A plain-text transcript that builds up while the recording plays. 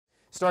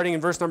starting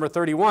in verse number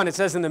 31. It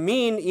says, in the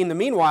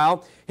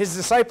meanwhile, his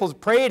disciples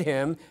prayed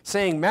him,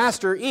 saying,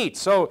 Master, eat.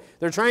 So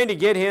they're trying to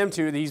get him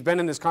to, he's been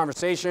in this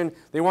conversation,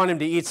 they want him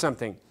to eat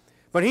something.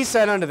 But he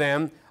said unto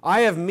them,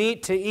 I have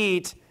meat to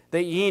eat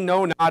that ye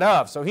know not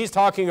of. So he's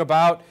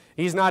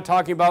not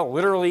talking about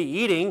literally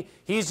eating.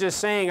 He's just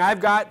saying, I've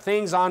got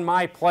things on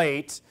my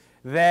plate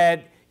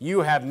that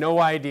you have no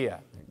idea.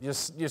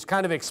 Just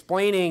kind of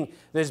explaining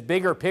this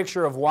bigger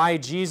picture of why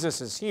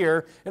Jesus is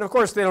here. And of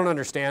course they don't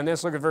understand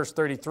this. Look at verse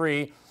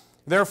 33.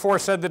 Therefore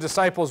said the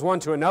disciples one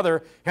to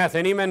another, hath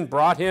any man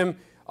brought him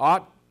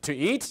aught to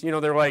eat?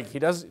 They're like, he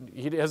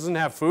doesn't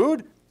have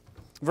food?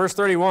 Verse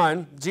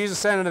 31, Jesus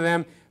said unto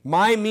them,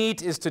 my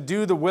meat is to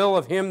do the will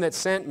of him that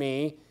sent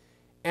me,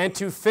 and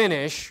to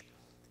finish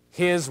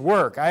his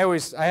work. I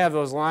have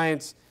those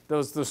lines,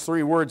 those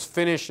three words,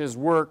 finish his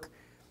work,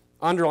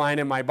 underlined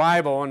in my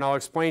Bible, and I'll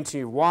explain to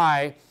you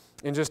why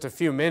in just a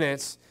few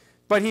minutes.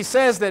 But he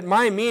says that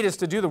my meat is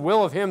to do the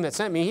will of him that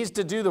sent me. He's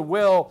to do the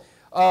will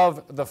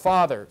of the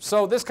Father.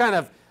 So this kind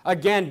of,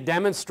 again,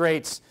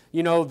 demonstrates,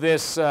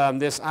 this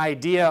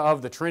idea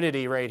of the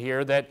Trinity right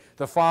here, that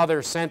the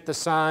Father sent the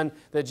Son,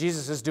 that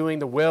Jesus is doing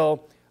the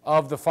will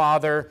of the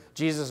Father.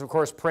 Jesus, of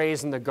course,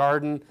 prays in the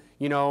garden,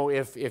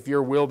 if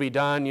your will be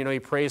done, he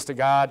prays to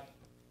God,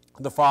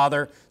 the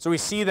Father. So we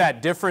see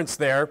that difference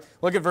there.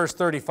 Look at verse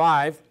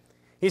 35.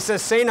 He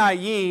says, say not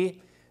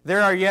ye,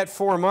 there are yet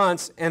 4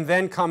 months, and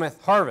then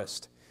cometh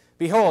harvest.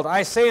 Behold,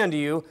 I say unto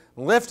you,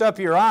 lift up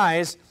your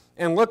eyes,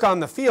 and look on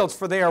the fields,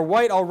 for they are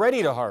white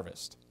already to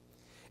harvest.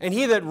 And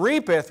he that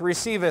reapeth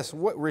receiveth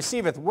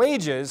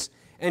wages,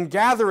 and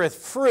gathereth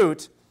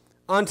fruit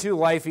unto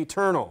life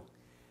eternal,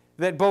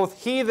 that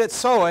both he that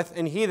soweth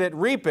and he that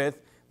reapeth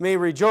may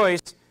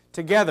rejoice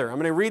together. I'm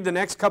going to read the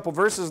next couple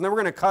verses, and then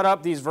we're going to cut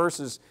up these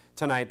verses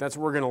tonight. That's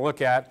what we're going to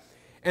look at.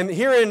 And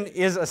herein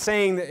is a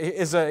saying,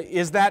 is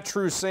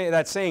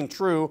that saying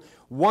true?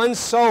 One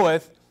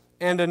soweth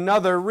and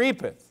another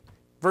reapeth.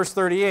 Verse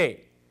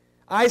 38.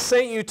 I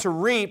sent you to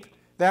reap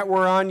that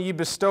whereon ye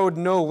bestowed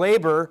no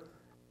labor.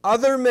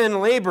 Other men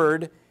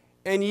labored,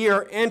 and ye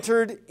are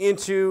entered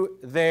into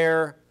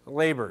their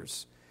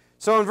labors.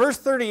 So in verse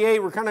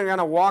 38, we're kind of going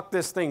to walk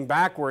this thing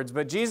backwards,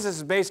 but Jesus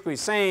is basically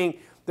saying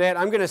that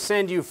I'm going to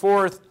send you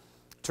forth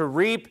to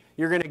reap.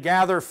 You're going to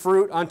gather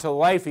fruit unto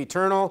life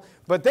eternal.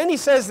 But then he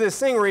says this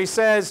thing where he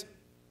says,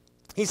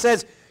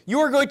 you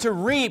are going to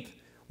reap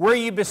where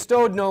you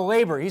bestowed no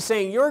labor. He's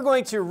saying you're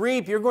going to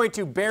reap, you're going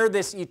to bear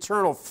this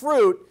eternal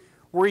fruit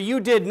where you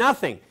did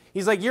nothing.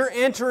 He's like, you're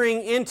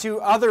entering into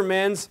other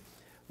men's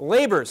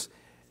labors.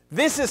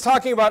 This is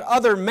talking about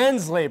other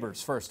men's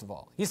labors, first of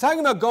all. He's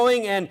talking about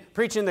going and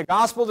preaching the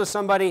gospel to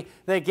somebody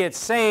that gets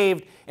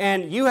saved,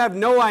 and you have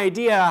no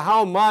idea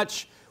how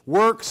much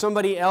work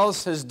somebody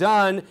else has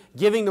done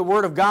giving the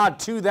Word of God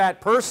to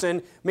that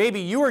person. Maybe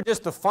you were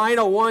just the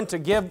final one to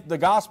give the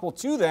gospel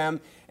to them,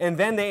 and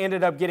then they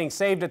ended up getting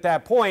saved at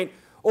that point.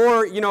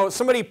 Or,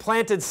 somebody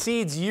planted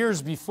seeds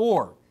years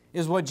before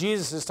is what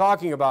Jesus is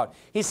talking about.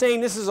 He's saying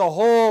this is a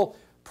whole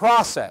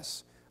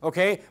process,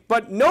 okay?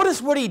 But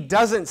notice what he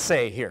doesn't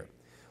say here.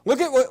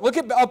 Look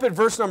up at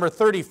verse number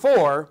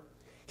 34.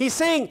 He's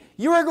saying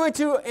you are going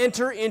to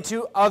enter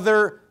into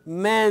other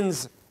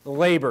men's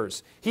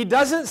labors. He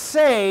doesn't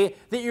say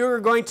that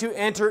you're going to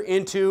enter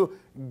into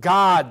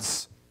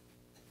God's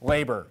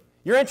labor.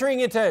 You're entering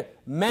into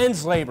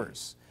men's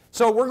labors.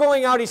 So we're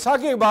going out, he's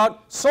talking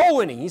about soul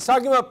winning. He's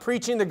talking about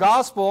preaching the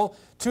gospel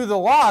to the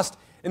lost.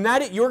 And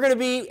that you're going to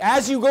be,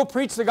 as you go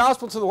preach the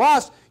gospel to the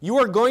lost, you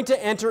are going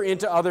to enter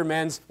into other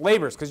men's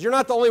labors. Because you're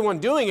not the only one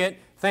doing it,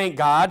 thank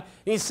God.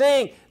 He's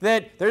saying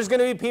that there's going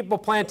to be people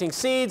planting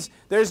seeds,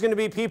 there's going to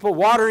be people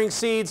watering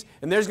seeds,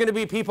 and there's going to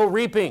be people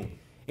reaping.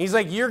 He's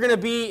like, you're going to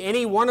be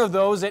any one of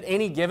those at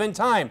any given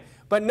time.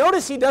 But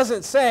notice he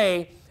doesn't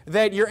say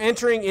that you're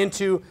entering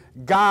into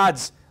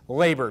God's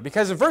labor.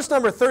 Because in verse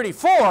number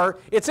 34,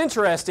 it's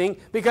interesting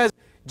because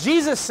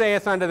Jesus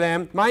saith unto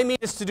them, my meat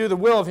is to do the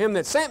will of him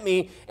that sent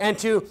me, and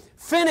to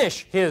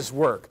finish his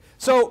work.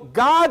 So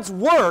God's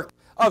work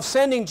of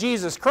sending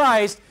Jesus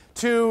Christ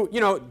to,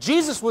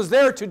 Jesus was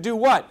there to do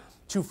what?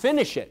 To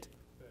finish it.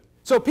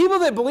 So people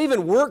that believe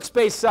in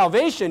works-based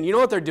salvation, you know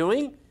what they're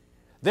doing?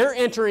 They're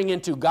entering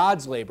into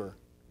God's labor.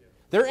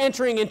 They're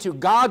entering into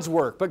God's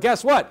work. But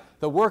guess what?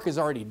 The work is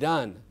already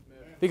done.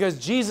 Because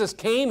Jesus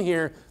came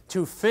here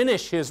to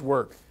finish his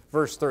work.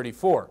 Verse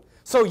 34.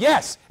 So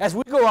yes, as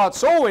we go out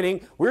soul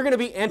winning, we're going to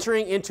be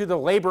entering into the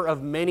labor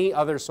of many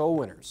other soul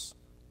winners.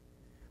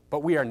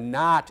 But we are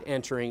not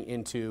entering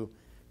into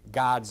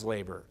God's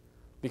labor.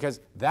 Because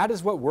that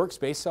is what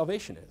works-based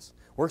salvation is.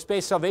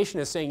 Works-based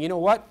salvation is saying, you know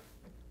what?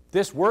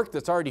 This work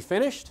that's already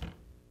finished,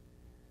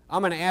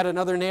 I'm going to add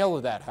another nail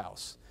to that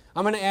house.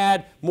 I'm going to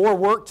add more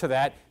work to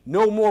that.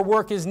 No more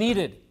work is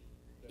needed.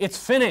 It's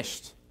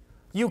finished.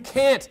 You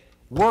can't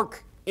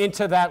work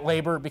into that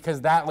labor because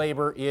that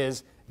labor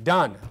is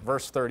done.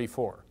 Verse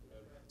 34.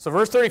 So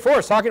verse 34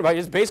 is talking about,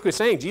 it's basically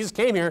saying Jesus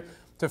came here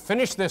to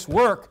finish this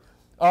work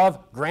of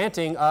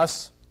granting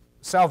us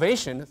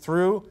salvation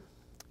through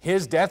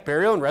his death,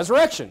 burial, and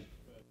resurrection.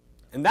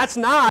 And that's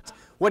not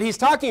what he's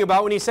talking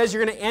about when he says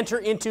you're going to enter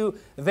into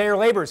their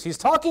labors. He's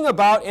talking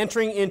about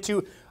entering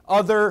into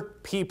other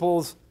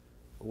people's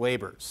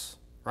labors.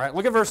 All right,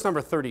 look at verse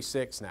number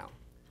 36 now.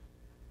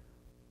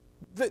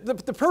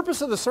 The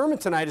purpose of the sermon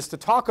tonight is to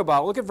talk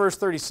about, look at verse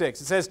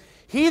 36. It says,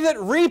 he that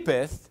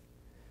reapeth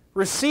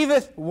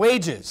receiveth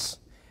wages,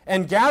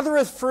 and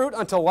gathereth fruit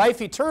unto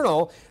life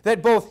eternal,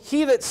 that both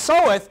he that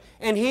soweth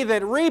and he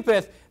that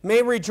reapeth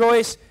may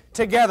rejoice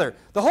together.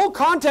 The whole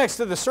context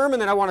of the sermon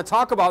that I want to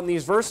talk about in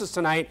these verses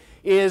tonight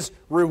is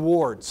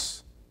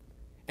rewards,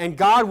 and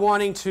God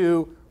wanting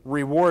to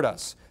reward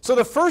us. So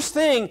the first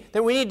thing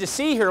that we need to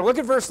see here, look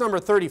at verse number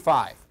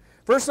 35.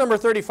 Verse number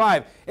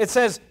 35, it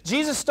says,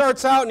 Jesus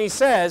starts out and he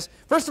says,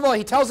 first of all,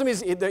 he tells him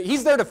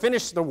he's there to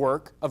finish the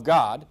work of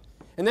God.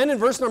 And then in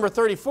verse number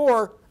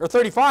 35,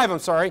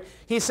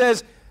 he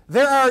says,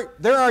 there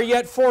are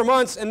yet 4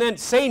 months, and then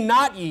say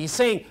not ye. He's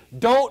saying,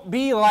 don't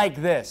be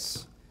like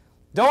this.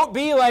 Don't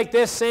be like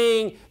this,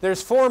 saying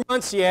there's 4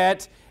 months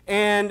yet,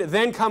 and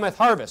then cometh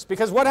harvest.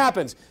 Because what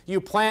happens? You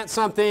plant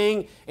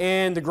something,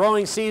 and the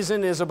growing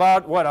season is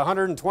about,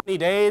 120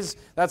 days?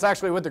 That's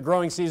actually what the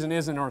growing season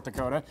is in North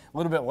Dakota. A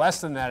little bit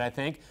less than that, I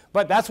think.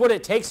 But that's what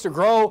it takes to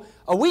grow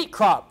a wheat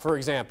crop, for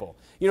example.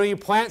 You know, you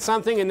plant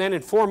something, and then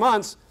in 4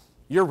 months,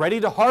 you're ready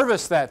to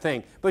harvest that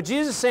thing. But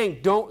Jesus is saying,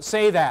 don't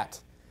say that.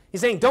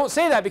 He's saying, don't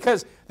say that,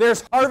 because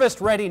there's harvest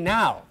ready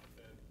now.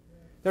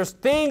 There's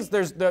things,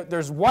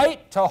 there's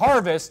white to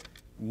harvest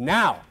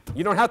now.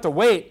 You don't have to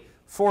wait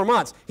 4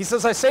 months. He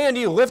says, I say unto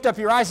you, lift up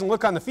your eyes and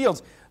look on the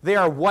fields. They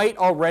are white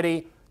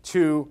already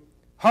to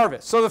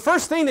harvest. So the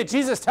first thing that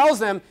Jesus tells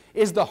them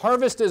is the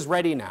harvest is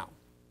ready now.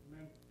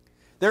 Amen.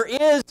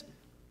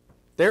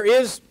 There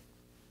is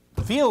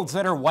fields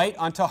that are white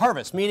unto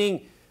harvest,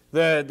 meaning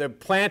the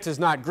plant is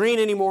not green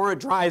anymore. It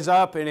dries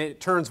up and it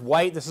turns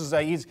white. This is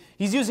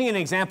he's using an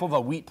example of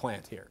a wheat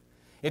plant here.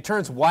 It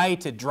turns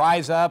white, it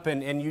dries up,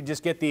 and you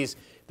just get these,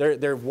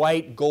 they're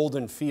white,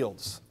 golden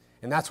fields.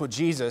 And that's what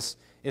Jesus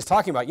is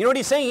talking about. You know what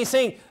he's saying? He's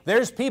saying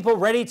there's people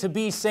ready to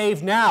be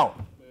saved now.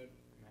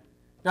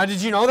 Now,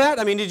 did you know that?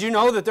 I mean, did you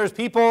know that there's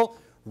people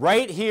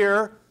right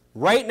here,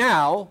 right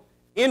now,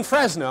 in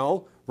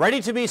Fresno, ready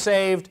to be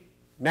saved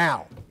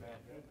now?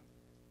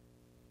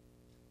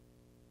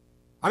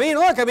 I mean,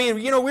 look,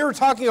 we were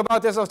talking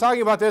about this. I was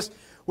talking about this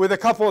with a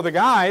couple of the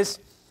guys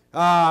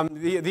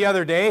the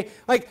other day.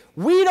 Like,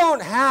 we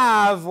don't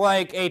have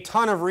like a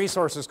ton of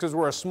resources because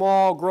we're a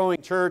small,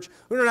 growing church.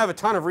 We don't have a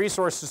ton of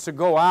resources to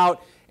go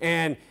out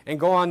and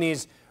go on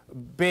these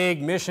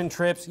big mission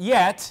trips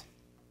yet.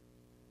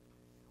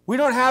 We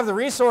don't have the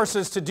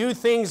resources to do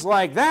things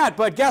like that,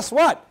 but guess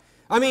what?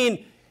 I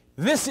mean,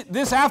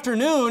 this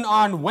afternoon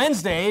on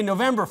Wednesday,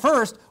 November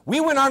 1st, we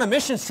went on a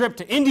missions trip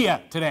to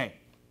India today.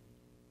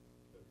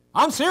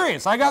 I'm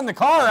serious. I got in the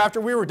car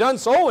after we were done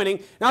soul winning,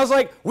 and I was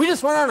like, we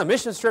just went on a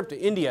missions trip to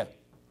India.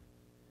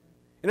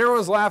 And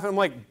everyone's laughing. I'm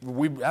like,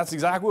 that's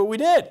exactly what we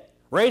did,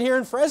 right here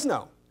in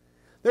Fresno.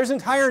 There's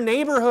entire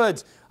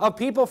neighborhoods of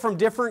people from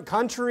different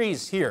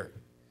countries here.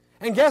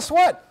 And guess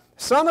what?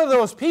 Some of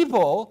those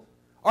people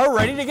are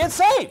ready to get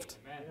saved.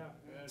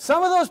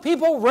 Some of those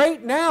people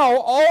right now,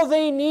 all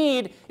they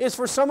need is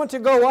for someone to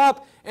go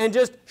up and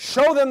just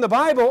show them the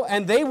Bible,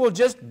 and they will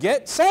just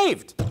get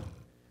saved.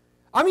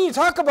 I mean, you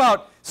talk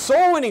about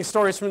soul winning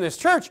stories from this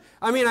church.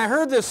 I mean, I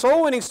heard this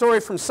soul winning story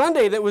from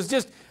Sunday that was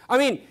just, I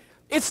mean,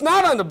 it's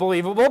not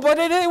unbelievable, but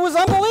it was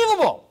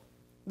unbelievable.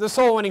 The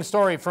soul winning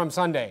story from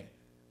Sunday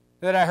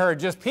that I heard.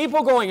 Just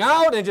people going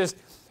out and just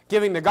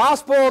giving the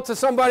gospel to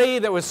somebody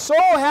that was so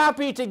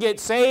happy to get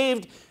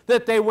saved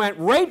that they went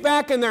right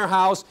back in their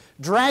house,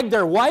 dragged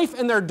their wife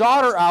and their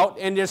daughter out,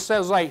 and just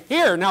says like,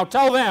 here, now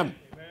tell them.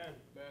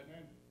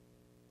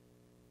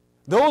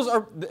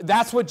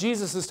 That's what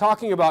Jesus is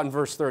talking about in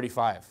verse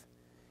 35.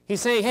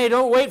 He's saying, hey,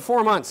 don't wait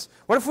 4 months.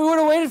 What if we would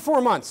have waited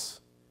 4 months?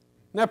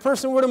 And that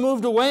person would have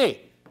moved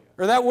away,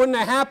 or that wouldn't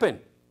have happened.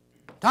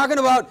 Talking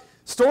about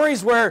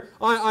stories where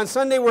on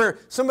Sunday where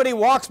somebody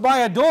walks by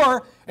a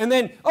door and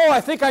then, oh,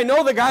 I think I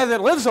know the guy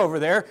that lives over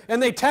there,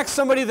 and they text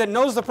somebody that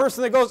knows the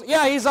person that goes,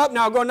 yeah, he's up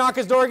now, go knock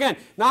his door again.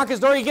 Knock his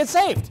door, you get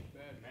saved.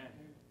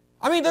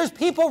 I mean, there's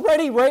people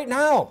ready right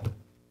now.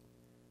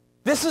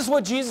 This is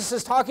what Jesus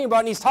is talking about,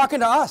 and he's talking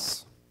to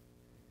us.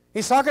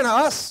 He's talking to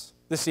us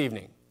this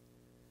evening.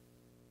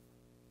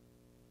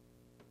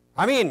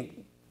 I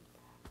mean,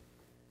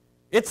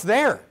 it's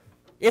there.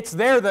 It's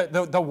there.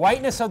 The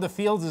whiteness of the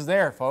fields is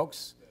there,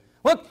 folks.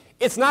 Look,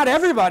 it's not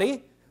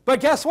everybody, but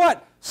guess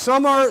what?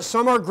 Some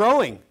are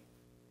growing.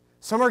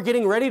 Some are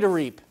getting ready to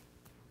reap.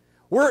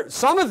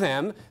 Some of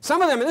them,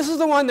 and this is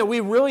the one that we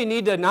really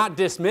need to not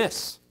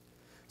dismiss.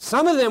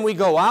 Some of them we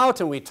go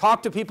out and we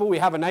talk to people, we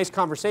have a nice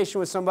conversation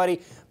with somebody.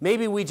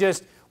 Maybe we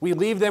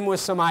leave them with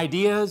some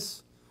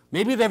ideas.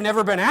 Maybe they've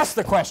never been asked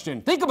the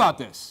question. Think about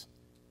this.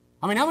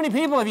 I mean, how many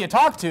people have you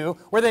talked to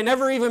where they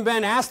never even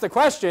been asked the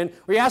question,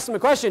 or you ask them a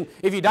question,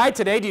 if you died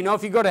today, do you know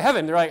if you go to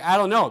heaven? They're like, I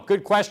don't know.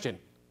 Good question.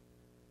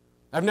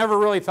 I've never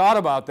really thought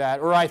about that,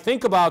 or I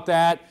think about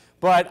that,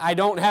 but I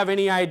don't have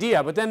any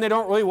idea. But then they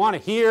don't really want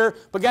to hear.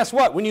 But guess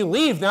what? When you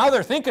leave, now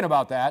they're thinking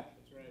about that.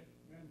 That's right.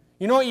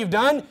 You know what you've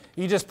done?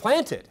 You just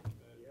planted.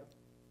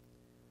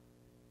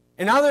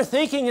 And now they're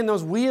thinking, and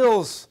those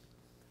wheels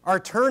are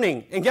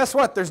turning. And guess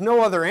what? There's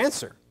no other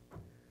answer.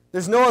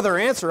 There's no other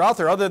answer out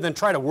there other than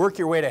try to work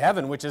your way to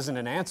heaven, which isn't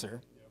an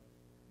answer.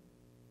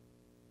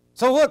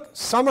 So look,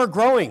 some are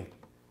growing.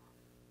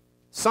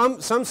 Some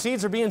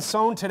seeds are being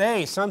sown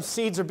today. Some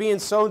seeds are being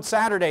sown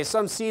Saturday.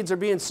 Some seeds are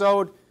being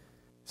sowed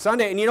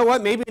Sunday. And you know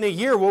what? Maybe in a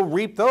year we'll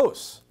reap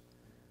those.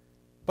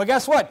 But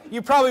guess what?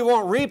 You probably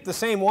won't reap the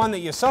same one that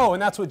you sow,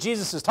 and that's what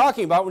Jesus is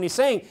talking about when he's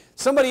saying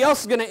somebody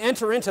else is going to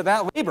enter into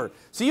that labor.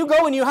 So you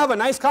go and you have a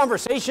nice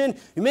conversation,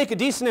 you make a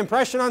decent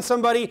impression on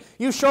somebody,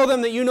 you show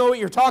them that you know what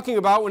you're talking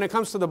about when it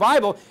comes to the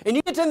Bible, and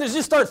you get them to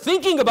just start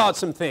thinking about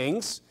some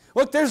things.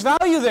 Look, there's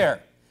value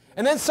there.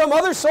 And then some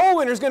other soul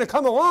winner is going to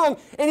come along,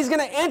 and he's going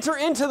to enter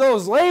into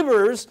those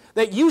labors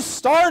that you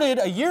started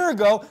a year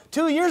ago,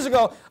 2 years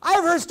ago.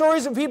 I've heard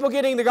stories of people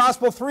getting the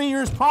gospel 3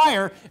 years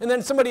prior, and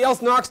then somebody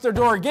else knocks their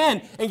door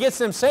again and gets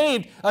them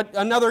saved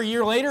another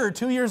year later or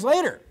 2 years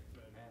later.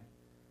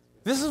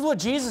 This is what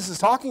Jesus is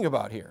talking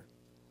about here.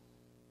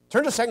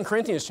 Turn to 2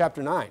 Corinthians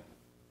chapter 9.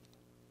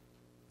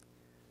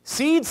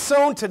 Seeds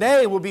sown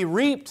today will be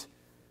reaped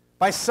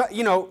by,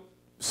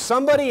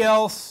 somebody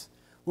else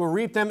will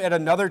reap them at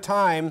another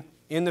time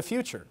in the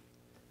future.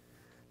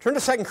 Turn to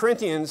 2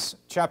 Corinthians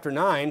chapter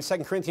 9. 2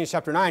 Corinthians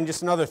chapter 9,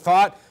 just another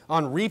thought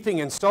on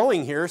reaping and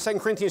sowing here. 2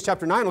 Corinthians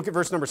chapter 9, look at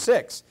verse number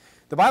 6.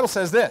 The Bible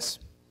says this.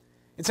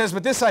 It says,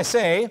 "But this I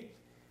say,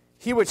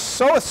 he which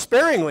soweth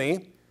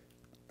sparingly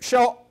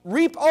shall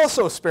reap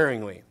also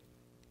sparingly.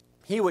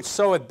 He which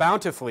soweth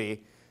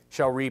bountifully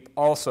shall reap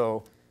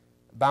also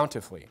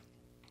bountifully."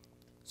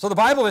 So the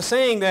Bible is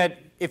saying that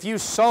if you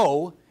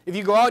sow, if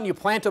you go out and you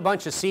plant a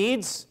bunch of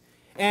seeds,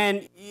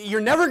 and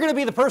you're never going to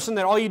be the person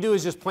that all you do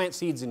is just plant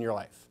seeds in your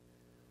life.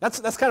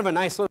 That's kind of a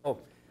nice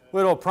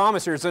little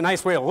promise here. It's a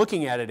nice way of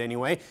looking at it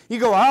anyway. You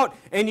go out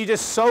and you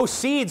just sow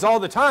seeds all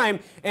the time,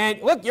 and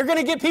look, you're going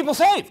to get people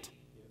saved.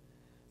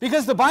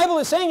 Because the Bible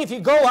is saying if you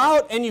go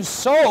out and you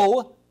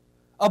sow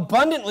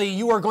abundantly,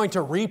 you are going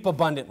to reap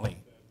abundantly.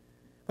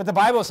 But the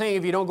Bible is saying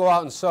if you don't go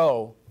out and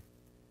sow,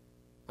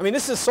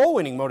 this is soul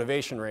winning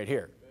motivation right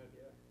here.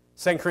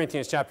 2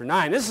 Corinthians chapter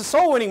 9. This is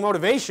soul-winning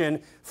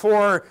motivation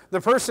for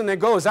the person that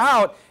goes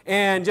out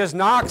and just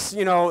knocks,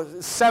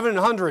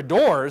 700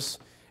 doors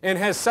and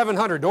has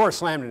 700 doors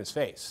slammed in his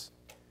face.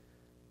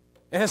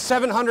 And has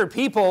 700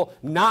 people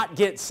not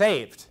get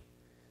saved.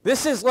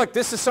 This is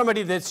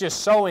somebody that's just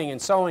sowing and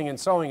sowing and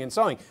sowing and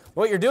sowing.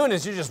 What you're doing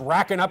is you're just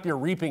racking up your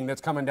reaping that's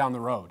coming down the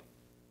road,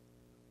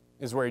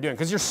 is what you're doing.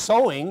 Because you're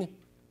sowing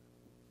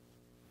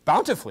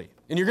bountifully,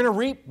 and you're going to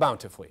reap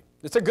bountifully.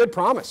 It's a good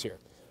promise here.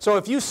 So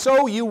if you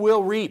sow, you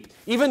will reap,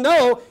 even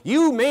though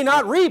you may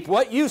not reap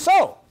what you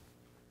sow.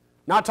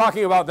 Not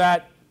talking about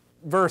that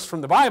verse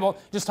from the Bible,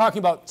 just talking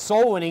about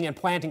soul winning and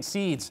planting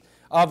seeds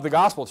of the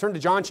gospel. Turn to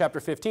John chapter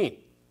 15.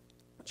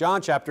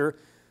 John chapter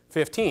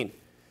 15.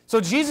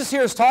 So Jesus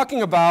here is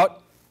talking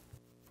about,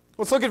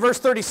 let's look at verse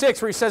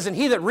 36 where he says, "And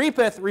he that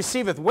reapeth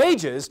receiveth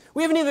wages."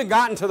 We haven't even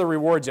gotten to the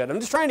rewards yet.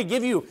 I'm just trying to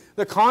give you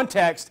the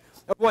context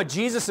of what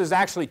Jesus is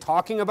actually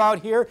talking about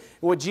here and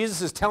what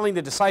Jesus is telling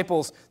the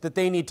disciples that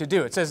they need to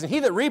do. It says, "And he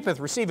that reapeth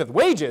receiveth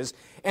wages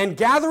and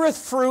gathereth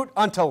fruit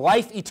unto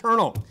life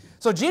eternal."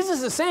 So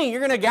Jesus is saying you're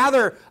going to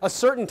gather a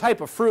certain type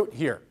of fruit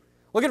here.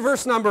 Look at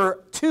verse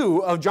number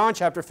 2 of John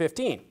chapter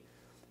 15.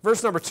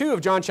 Verse number 2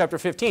 of John chapter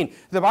 15.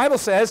 The Bible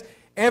says,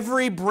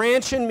 "Every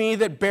branch in me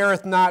that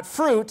beareth not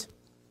fruit,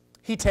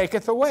 he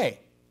taketh away.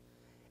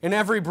 And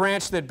every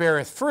branch that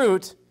beareth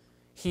fruit,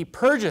 he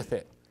purgeth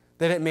it,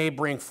 that it may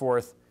bring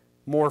forth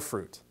more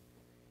fruit.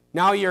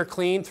 Now ye are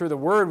clean through the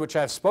word which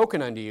I have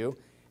spoken unto you."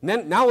 And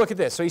then, now look at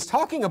this. So he's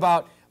talking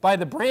about, by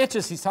the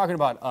branches, he's talking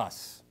about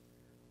us.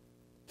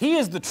 He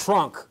is the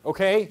trunk,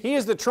 okay? He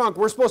is the trunk.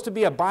 We're supposed to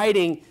be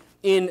abiding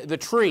in the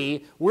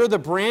tree. We're the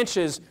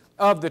branches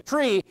of the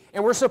tree,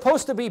 and we're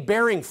supposed to be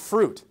bearing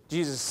fruit,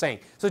 Jesus is saying.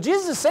 So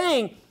Jesus is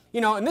saying,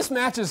 and this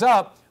matches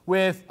up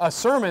with a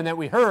sermon that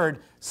we heard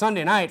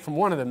Sunday night from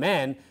one of the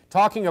men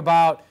talking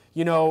about,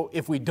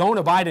 if we don't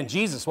abide in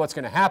Jesus, what's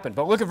going to happen?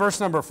 But look at verse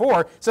number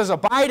 4. It says,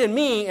 "Abide in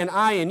me, and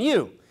I in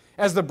you.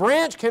 As the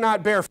branch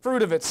cannot bear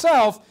fruit of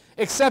itself,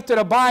 except it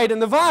abide in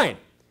the vine.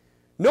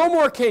 No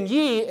more can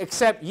ye,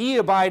 except ye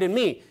abide in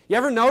me." You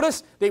ever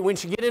notice that when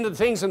you get into the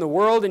things in the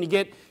world and you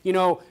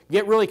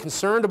get really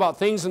concerned about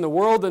things in the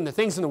world and the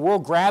things in the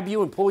world grab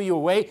you and pull you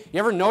away? You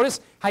ever notice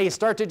how you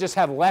start to just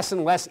have less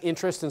and less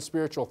interest in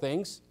spiritual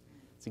things?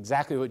 It's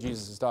exactly what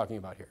Jesus is talking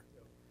about here.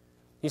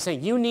 He's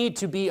saying you need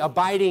to be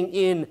abiding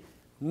in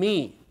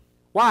me.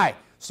 Why?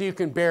 So you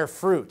can bear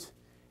fruit.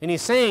 And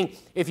he's saying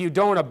if you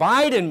don't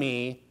abide in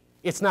me,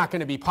 it's not going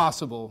to be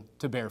possible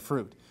to bear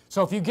fruit.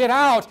 So if you get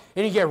out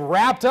and you get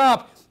wrapped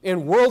up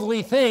in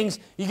worldly things,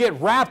 you get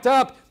wrapped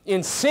up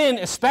in sin,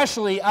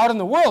 especially out in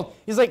the world,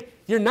 he's like,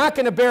 you're not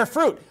going to bear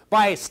fruit.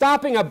 By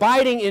stopping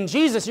abiding in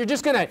Jesus, you're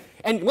just going to,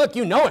 and look,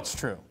 it's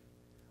true.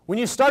 when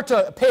you start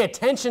to pay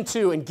attention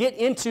to and get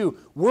into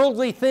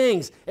worldly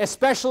things,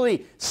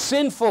 especially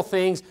sinful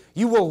things,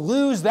 you will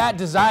lose that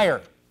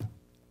desire.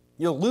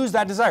 You'll lose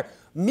that desire.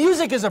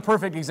 Music is a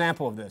perfect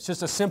example of this,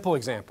 just a simple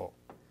example.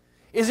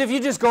 Is if you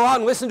just go out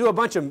and listen to a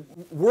bunch of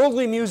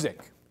worldly music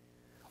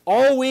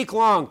all week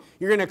long,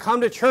 you're going to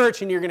come to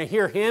church and you're going to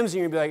hear hymns and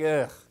you're going to be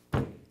like, ugh.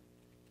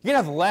 You're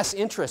going to have less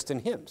interest in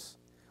hymns.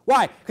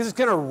 Why? Because it's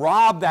going to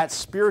rob that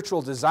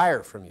spiritual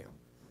desire from you.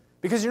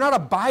 Because you're not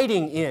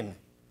abiding in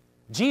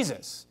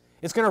Jesus.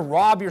 It's going to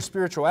rob your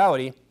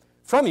spirituality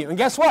from you. And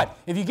guess what?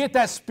 If you get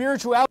that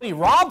spirituality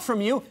robbed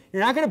from you,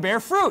 you're not going to bear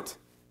fruit.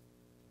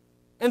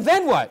 And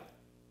then what?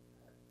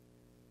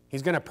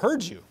 He's going to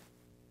purge you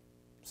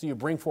so you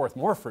bring forth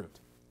more fruit.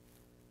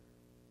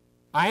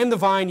 I am the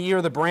vine, ye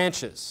are the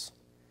branches.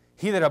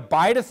 He that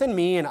abideth in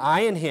me and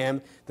I in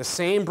him, the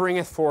same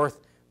bringeth forth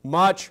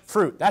much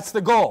fruit. That's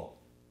the goal.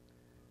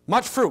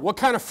 Much fruit. What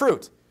kind of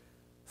fruit?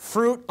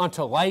 Fruit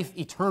unto life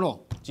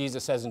eternal,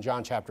 Jesus says in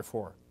John chapter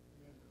 4.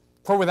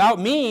 For without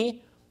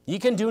me, ye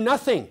can do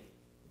nothing.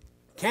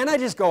 Can't I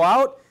just go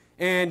out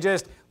and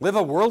just live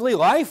a worldly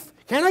life?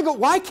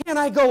 Why can't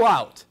I go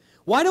out?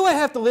 Why do I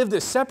have to live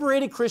this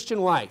separated Christian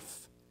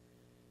life?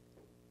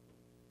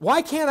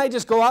 Why can't I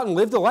just go out and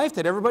live the life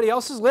that everybody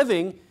else is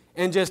living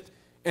and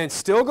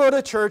still go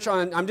to church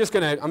I'm just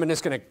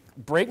gonna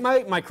break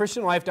my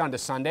Christian life down to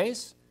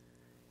Sundays.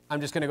 I'm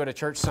just going to go to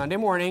church Sunday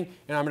morning,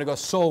 and I'm going to go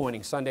soul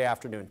winning Sunday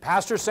afternoon.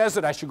 Pastor says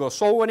that I should go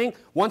soul winning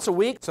once a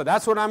week, so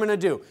that's what I'm going to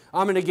do.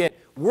 I'm going to get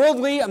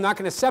worldly. I'm not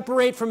going to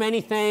separate from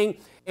anything,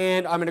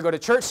 and I'm going to go to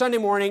church Sunday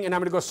morning, and I'm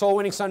going to go soul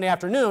winning Sunday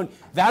afternoon.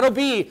 I'll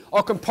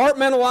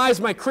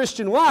compartmentalize my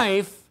Christian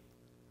life,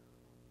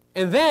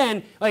 and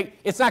then,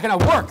 it's not going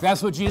to work.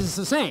 That's what Jesus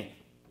is saying.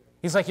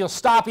 He's like, you'll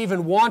stop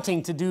even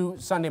wanting to do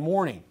Sunday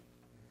morning.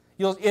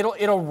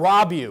 It'll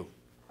rob you.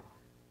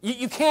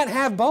 You can't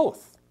have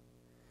both.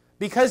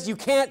 Because you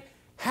can't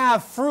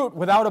have fruit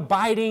without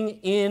abiding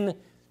in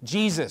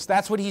Jesus.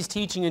 That's what he's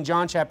teaching in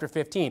John chapter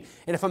 15.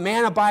 And if a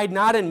man abide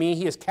not in me,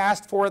 he is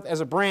cast forth as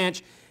a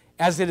branch,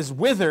 as it is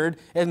withered,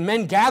 and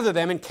men gather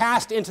them and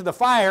cast into the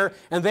fire,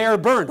 and they are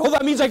burned. Oh,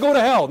 that means I go to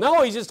hell.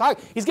 No, he's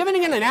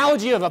giving an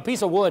analogy of a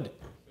piece of wood.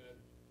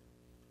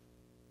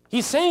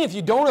 He's saying if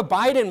you don't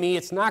abide in me,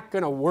 it's not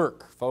going to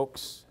work,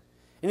 folks.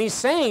 And he's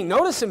saying,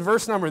 notice in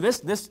verse number,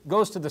 this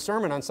goes to the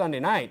sermon on Sunday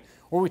night,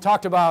 where we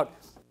talked about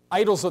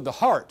idols of the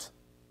heart.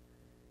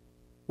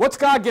 What's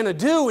God going to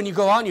do when you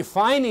go out and you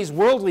find these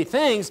worldly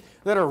things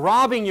that are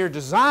robbing your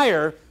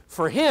desire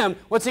for him?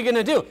 What's he going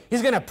to do?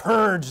 He's going to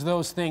purge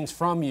those things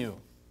from you.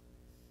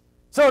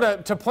 So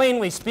to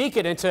plainly speak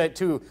it and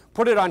to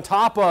put it on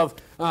top of,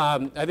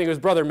 I think it was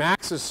Brother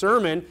Max's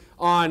sermon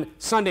on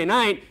Sunday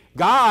night,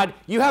 God,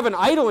 you have an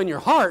idol in your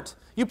heart.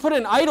 You put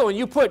an idol and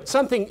you put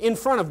something in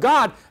front of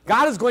God,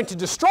 God is going to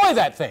destroy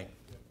that thing.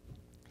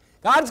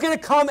 God's going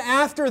to come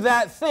after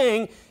that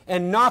thing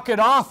and knock it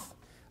off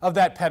of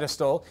that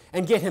pedestal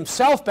and get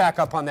himself back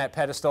up on that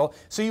pedestal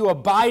so you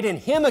abide in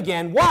him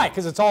again. Why?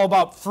 Because it's all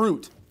about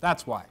fruit.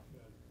 That's why.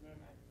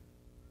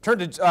 Turn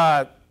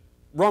to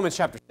Romans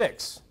chapter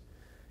 6.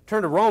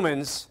 Turn to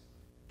Romans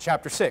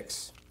chapter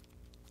 6.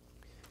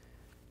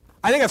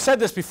 I think I've said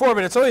this before,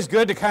 but it's always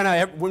good to kind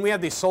of, when we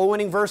have these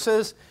soul-winning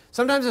verses,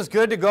 sometimes it's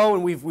good to go,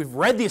 and we've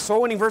read these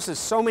soul-winning verses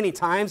so many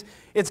times,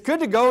 it's good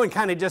to go and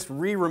kind of just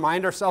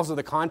remind ourselves of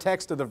the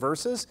context of the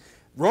verses.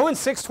 Romans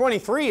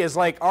 6:23 is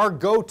like our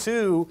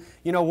go-to,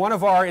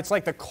 it's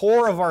like the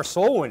core of our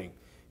soul-winning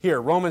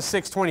here, Romans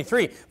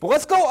 6:23. But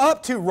let's go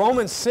up to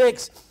Romans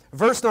 6,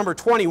 verse number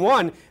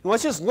 21, and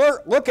let's just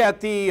look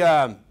at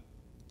the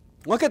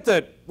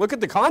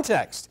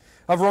context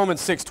of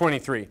Romans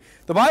 6:23.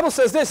 The Bible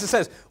says this, it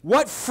says,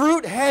 what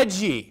fruit had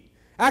ye?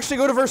 Actually,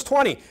 go to verse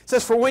 20. It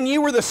says, for when ye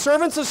were the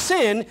servants of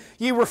sin,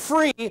 ye were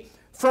free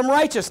from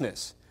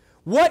righteousness.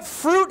 What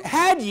fruit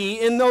had ye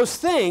in those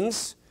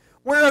things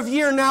whereof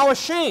ye are now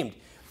ashamed?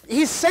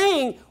 He's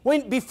saying,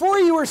 before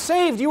you were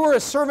saved, you were a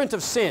servant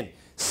of sin.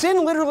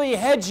 Sin literally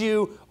had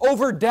you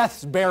over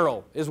death's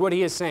barrel, is what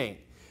he is saying.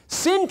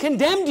 Sin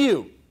condemned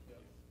you.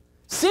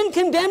 Sin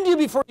condemned you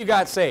before you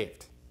got saved.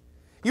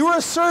 You were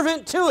a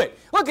servant to it.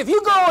 Look, if you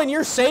go and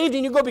you're saved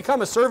and you go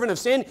become a servant of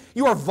sin,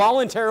 you are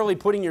voluntarily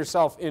putting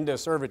yourself into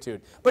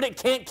servitude. But it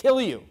can't kill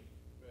you.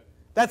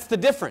 That's the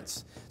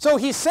difference. So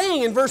he's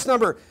saying in verse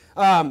number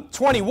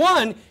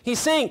 21, he's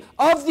saying,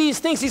 of these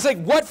things, he's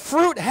like, what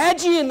fruit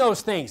had ye in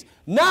those things?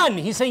 None.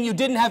 He's saying you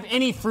didn't have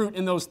any fruit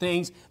in those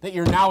things that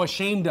you're now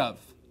ashamed of.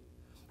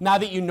 Now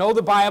that you know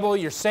the Bible,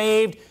 you're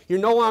saved, you're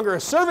no longer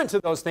a servant to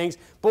those things,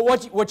 but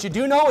what you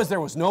do know is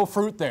there was no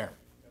fruit there.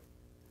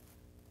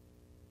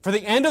 For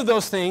the end of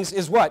those things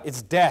is what?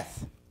 It's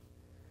death.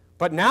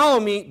 But now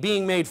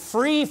being made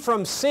free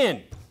from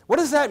sin. What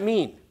does that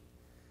mean?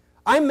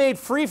 I'm made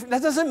free from,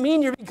 that doesn't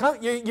mean you're going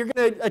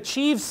to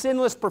achieve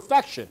sinless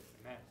perfection.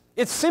 Amen.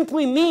 It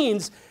simply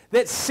means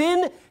that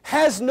sin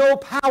has no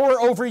power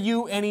over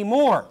you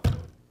anymore.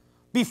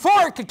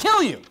 Before it could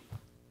kill you.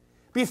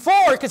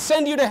 Before it could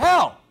send you to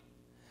hell.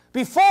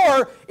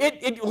 Before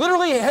it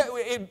literally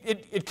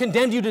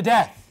condemned you to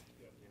death.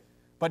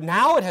 But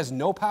now it has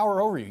no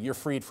power over you. You're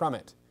freed from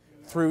it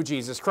through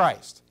Jesus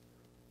Christ.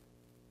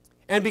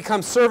 And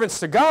become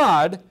servants to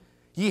God,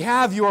 ye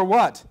have your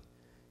what?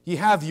 Ye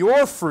have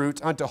your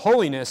fruit unto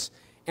holiness,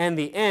 and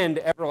the end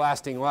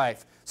everlasting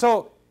life.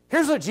 So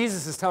here's what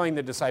Jesus is telling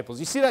the disciples.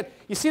 You see that?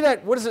 You see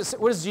that? What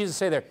does Jesus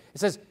say there? It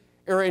says,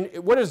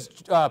 what does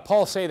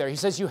Paul say there? He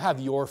says, you have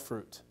your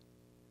fruit.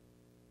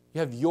 You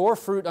have your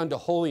fruit unto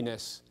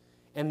holiness,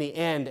 and the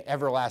end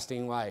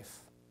everlasting life.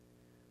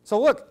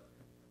 So look,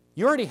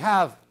 you already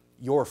have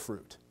your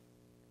fruit.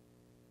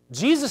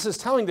 Jesus is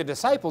telling the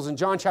disciples in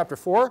John chapter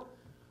 4,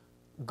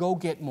 go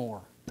get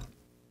more.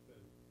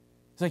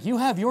 It's like, you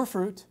have your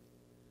fruit.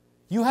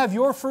 You have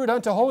your fruit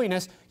unto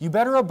holiness. You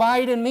better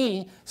abide in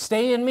me,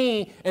 stay in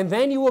me, and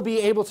then you will be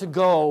able to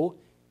go,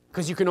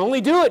 because you can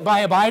only do it by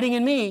abiding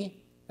in me.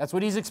 That's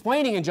what he's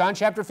explaining in John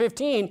chapter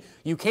 15.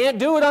 You can't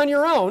do it on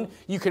your own.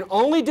 You can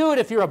only do it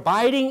if you're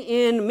abiding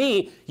in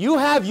me. You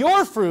have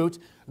your fruit.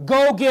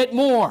 Go get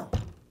more.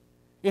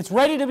 It's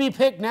ready to be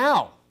picked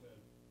now.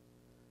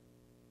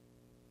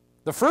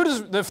 The fruit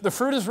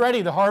is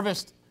ready. The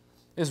harvest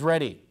is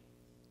ready.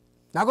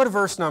 Now go to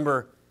verse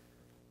number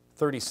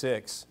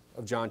 36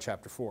 of John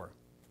chapter 4.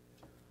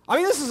 I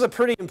mean, this is a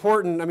pretty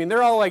important,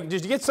 they're all like,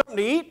 did you get something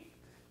to eat?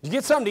 Did you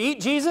get something to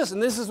eat, Jesus?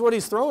 And this is what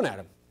he's throwing at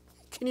him.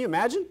 Can you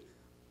imagine?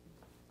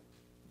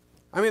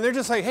 They're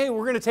just like, hey,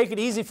 we're going to take it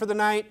easy for the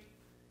night.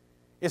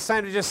 It's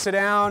time to just sit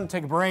down,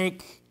 take a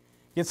break,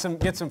 get some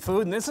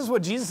food. And this is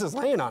what Jesus is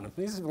laying on him.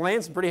 He's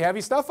laying some pretty heavy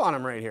stuff on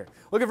him right here.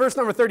 Look at verse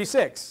number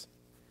 36.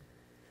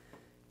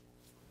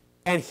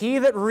 And he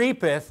that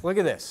reapeth, look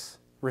at this,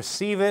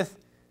 receiveth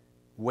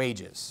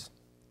wages.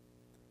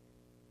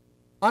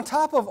 On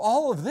top of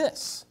all of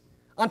this,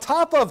 on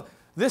top of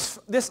this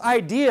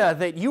idea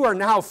that you are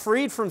now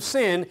freed from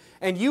sin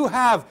and you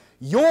have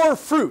your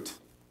fruit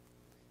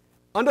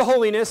unto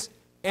holiness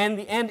and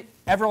the end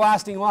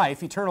everlasting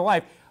life, eternal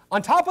life,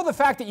 on top of the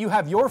fact that you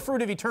have your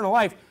fruit of eternal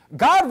life,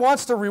 God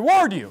wants to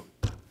reward you.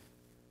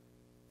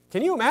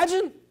 Can you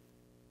imagine?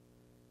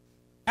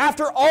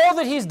 After all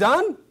that he's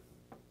done,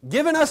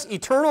 given us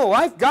eternal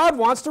life, God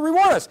wants to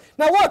reward us.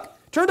 Now look,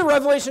 turn to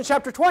Revelation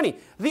chapter 20.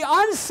 The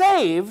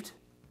unsaved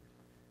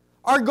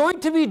are going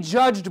to be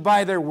judged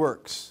by their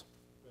works.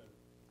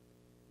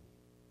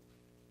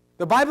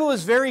 The Bible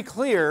is very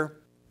clear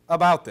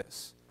about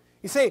this.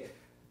 You say,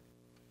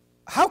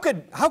 how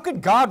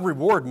could God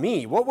reward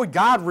me? What would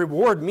God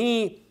reward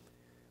me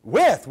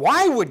with?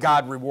 Why would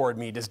God reward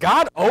me? Does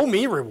God owe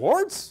me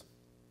rewards?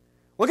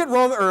 Look at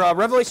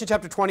Revelation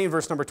chapter 20 and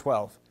verse number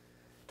 12.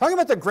 Talking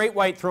about the great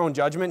white throne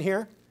judgment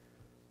here.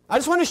 I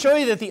just want to show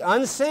you that the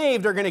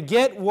unsaved are going to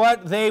get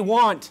what they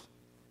want.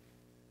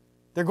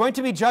 They're going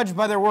to be judged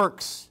by their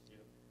works.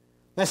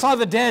 I saw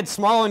the dead,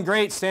 small and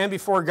great, stand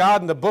before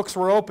God, and the books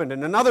were opened,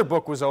 and another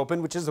book was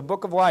opened, which is the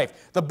book of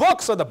life. The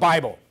books are the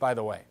Bible, by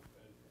the way.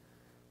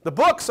 The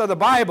books are the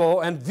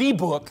Bible, and the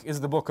book is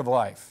the book of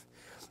life.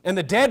 And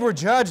the dead were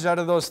judged out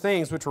of those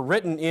things which were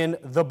written in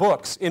the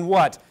books. In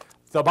what?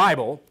 The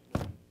Bible.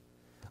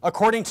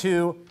 According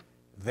to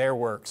their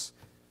works.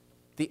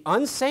 The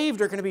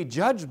unsaved are going to be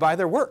judged by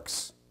their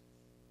works.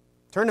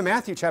 Turn to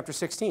Matthew chapter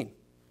 16.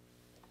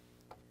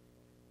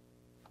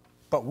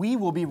 But we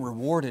will be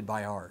rewarded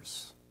by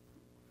ours.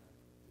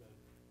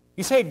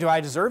 You say, do I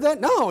deserve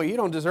that? No, you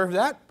don't deserve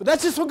that. But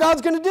that's just what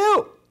God's going to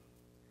do.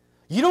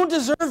 You don't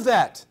deserve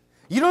that.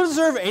 You don't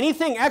deserve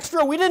anything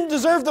extra. We didn't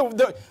deserve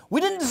we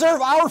didn't deserve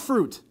our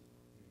fruit.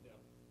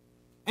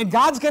 And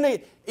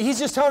he's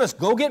just telling us,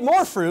 go get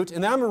more fruit,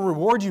 and then I'm going to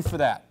reward you for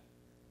that.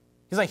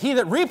 He's like, he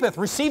that reapeth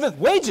receiveth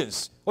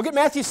wages. Look at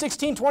Matthew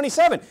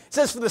 16:27. It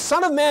says, for the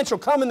Son of Man shall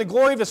come in the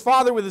glory of his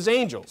Father with his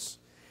angels,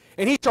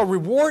 and he shall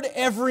reward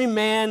every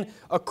man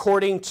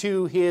according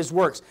to his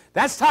works.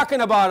 That's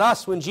talking about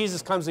us when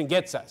Jesus comes and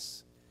gets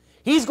us.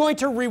 He's going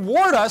to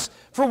reward us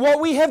for what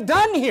we have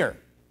done here.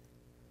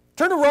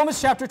 Turn to Romans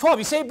chapter 12.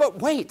 You say,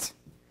 but wait.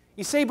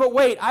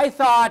 I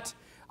thought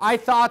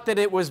that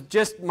it was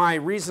just my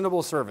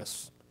reasonable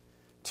service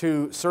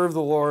to serve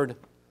the Lord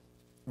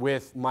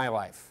with my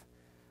life.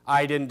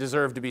 I didn't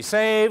deserve to be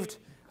saved.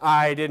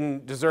 I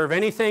didn't deserve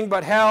anything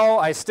but hell.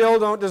 I still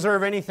don't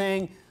deserve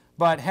anything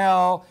but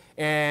hell.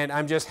 And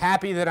I'm just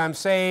happy that I'm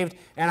saved.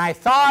 And I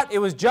thought it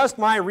was just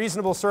my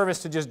reasonable service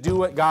to just do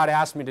what God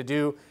asked me to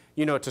do,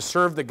 to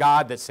serve the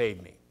God that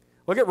saved me.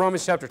 Look at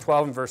Romans chapter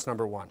 12 and verse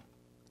number 1.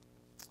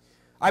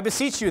 I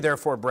beseech you,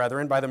 therefore,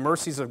 brethren, by the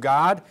mercies of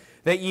God,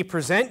 that ye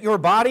present your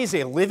bodies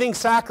a living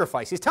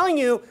sacrifice. He's telling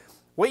you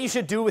what you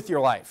should do with your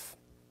life.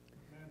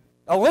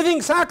 A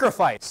living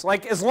sacrifice.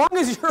 Like, as long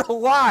as you're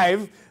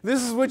alive,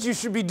 this is what you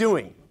should be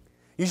doing.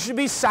 You should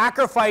be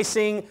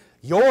sacrificing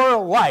your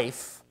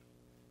life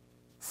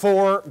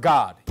for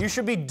God. You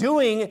should be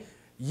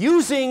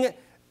using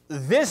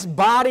this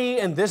body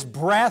and this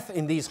breath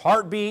and these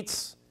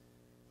heartbeats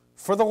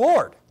for the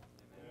Lord.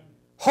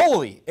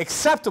 Holy,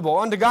 acceptable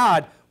unto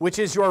God, which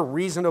is your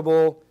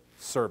reasonable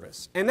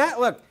service. And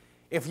look,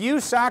 if you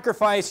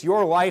sacrifice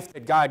your life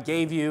that God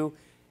gave you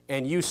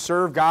and you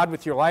serve God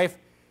with your life,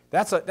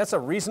 that's a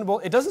reasonable,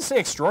 it doesn't say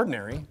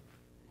extraordinary.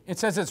 It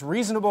says it's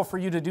reasonable for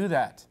you to do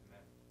that.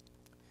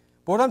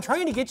 But what I'm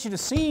trying to get you to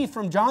see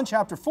from John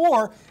chapter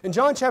 4 and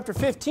John chapter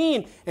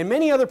 15 and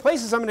many other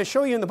places I'm going to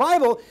show you in the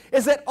Bible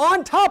is that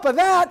on top of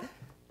that,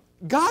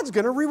 God's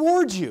going to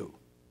reward you.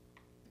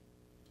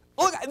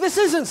 Look, this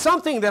isn't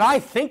something that I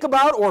think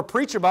about or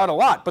preach about a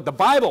lot, but the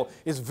Bible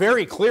is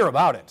very clear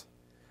about it.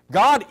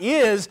 God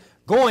is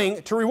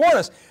going to reward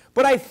us.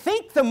 But I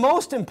think the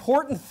most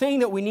important thing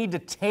that we need to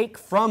take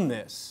from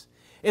this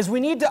is we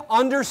need to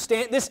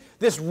understand,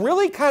 this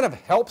really kind of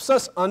helps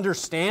us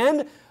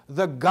understand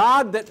the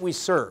God that we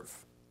serve.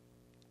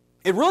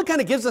 It really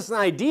kind of gives us an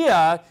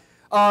idea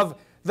of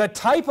the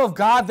type of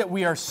God that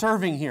we are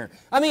serving here.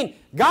 I mean,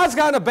 God's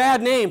gotten a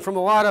bad name from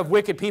a lot of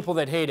wicked people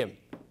that hate Him.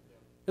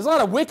 There's a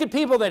lot of wicked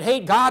people that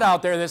hate God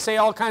out there that say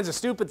all kinds of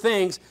stupid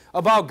things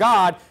about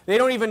God. They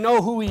don't even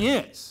know who He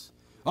is.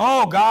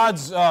 Oh,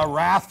 God's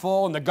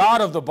wrathful, and the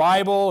God of the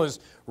Bible is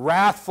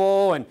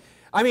wrathful. And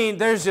I mean,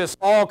 there's just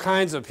all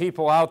kinds of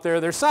people out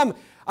there.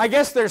 I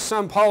guess there's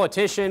some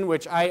politician,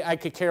 which I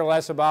could care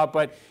less about,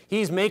 but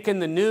he's making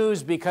the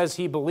news because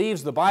he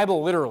believes the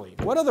Bible literally.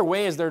 What other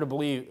way is there to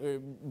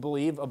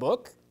believe a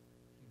book?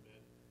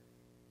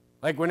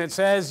 Like when it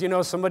says,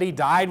 somebody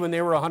died when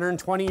they were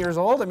 120 years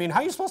old. I mean,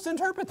 how are you supposed to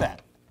interpret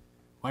that?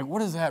 Like, what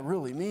does that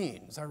really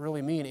mean? Does that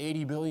really mean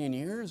 80 billion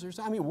years or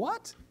something? I mean,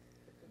 what?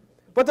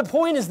 But the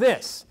point is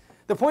this.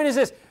 The point is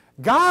this.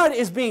 God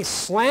is being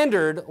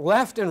slandered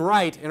left and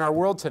right in our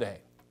world today.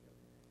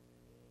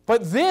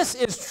 But this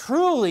is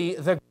truly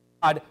the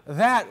God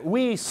that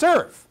we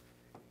serve.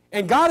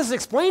 And God is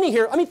explaining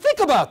here, think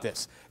about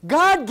this.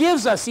 God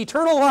gives us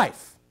eternal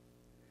life.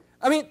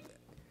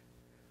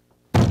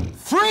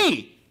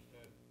 Free.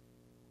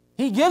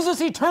 He gives us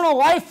eternal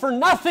life for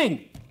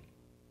nothing.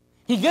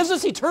 He gives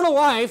us eternal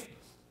life,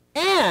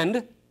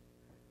 and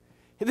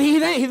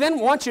he then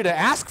wants you to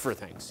ask for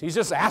things. He's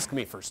just ask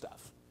me for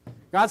stuff.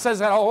 God says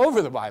that all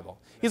over the Bible.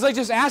 He's like,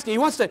 just asking. He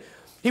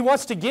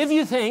wants to give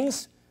you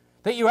things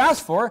that you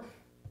ask for,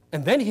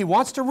 and then He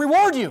wants to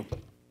reward you.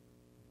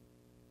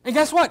 And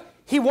guess what?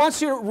 He wants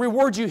to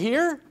reward you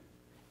here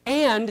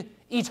and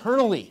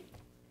eternally.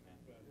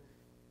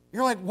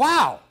 You're like,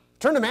 wow.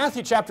 Turn to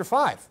Matthew chapter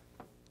 5.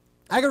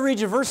 I could read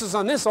you verses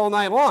on this all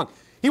night long.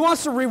 He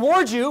wants to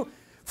reward you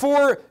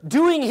for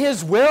doing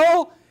His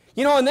will,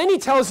 and then He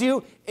tells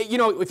you,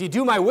 if you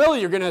do my will,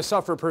 you're going to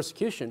suffer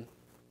persecution.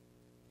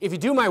 If you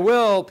do my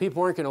will,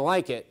 people aren't going to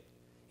like it.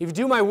 If you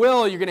do my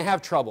will, you're going to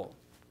have trouble.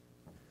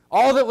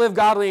 All that live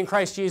godly in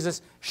Christ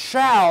Jesus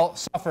shall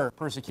suffer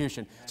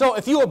persecution. So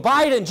if you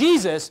abide in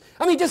Jesus,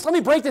 just let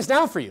me break this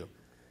down for you.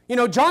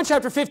 John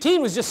chapter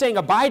 15 was just saying,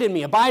 abide in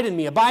me, abide in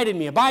me, abide in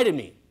me, abide in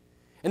me.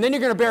 And then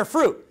you're going to bear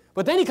fruit.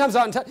 But then He comes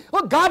out and tells,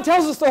 look, God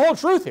tells us the whole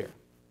truth here.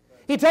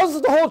 He tells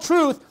us the whole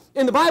truth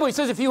in the Bible. He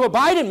says, if you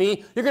abide in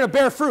me, you're going to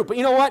bear fruit. But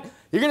you know what?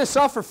 You're going to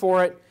suffer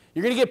for it.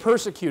 You're going to get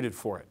persecuted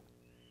for it.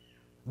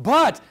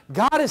 But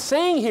God is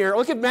saying here,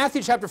 look at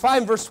Matthew chapter 5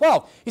 and verse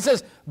 12. He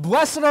says,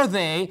 blessed are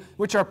they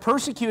which are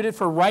persecuted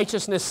for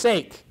righteousness'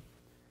 sake,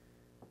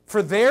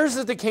 for theirs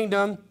is the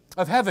kingdom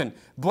of heaven.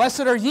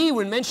 Blessed are ye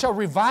when men shall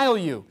revile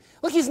you.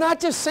 Look, he's not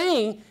just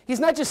saying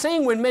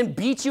when men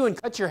beat you and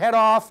cut your head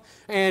off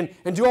and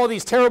do all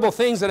these terrible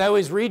things that I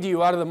always read to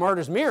you out of the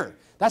martyr's mirror.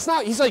 That's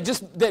not, he's like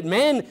just that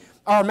men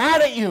are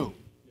mad at you.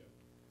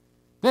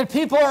 That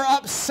people are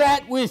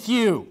upset with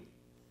you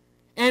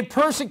and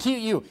persecute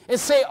you and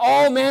say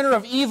all manner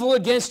of evil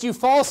against you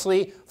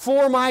falsely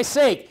for my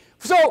sake.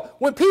 So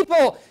when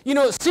people,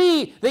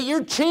 see that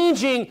you're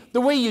changing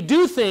the way you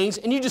do things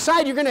and you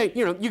decide you're going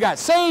to, you got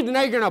saved and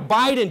now you're going to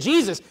abide in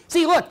Jesus.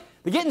 See, look,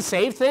 the getting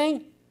saved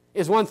thing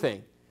is one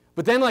thing.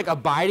 But then like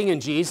abiding in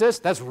Jesus,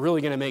 that's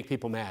really going to make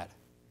people mad.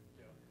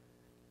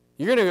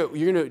 He's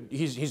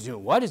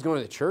doing what? He's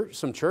going to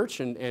some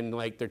church and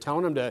like they're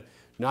telling him to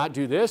not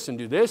do this, and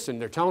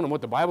they're telling him what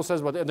the Bible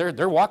says about that.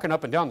 They're walking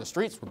up and down the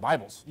streets with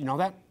Bibles. You know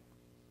that?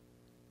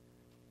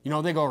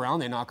 They go around,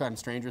 they knock on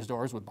strangers'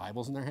 doors with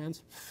Bibles in their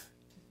hands.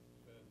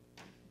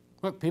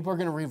 Look, people are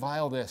going to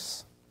revile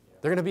this.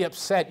 They're going to be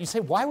upset. You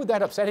say, why would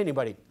that upset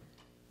anybody?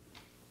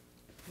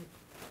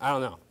 I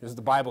don't know. Because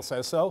the Bible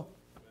says so.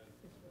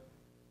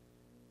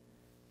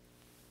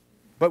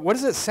 But what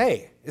does it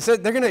say? It says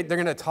they're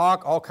going to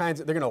talk all kinds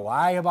of, they're going to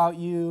lie about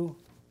you.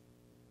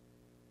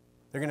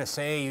 They're going to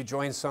say you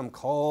joined some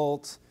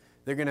cult.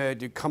 They're going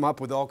to come up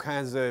with all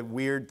kinds of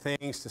weird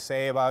things to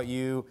say about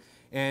you.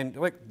 And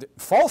like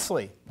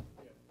falsely.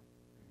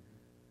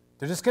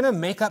 They're just going to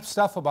make up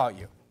stuff about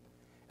you.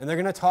 And they're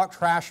going to talk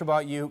trash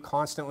about you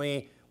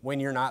constantly when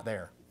you're not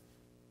there.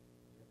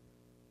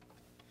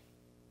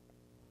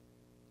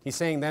 He's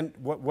saying then,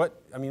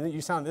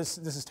 this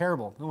is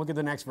terrible. Look at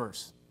the next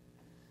verse.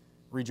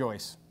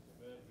 Rejoice.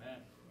 Amen.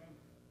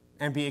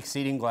 And be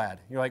exceeding glad.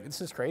 You're like,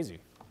 this is crazy.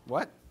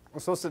 What?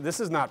 This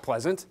is not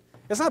pleasant.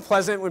 It's not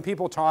pleasant when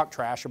people talk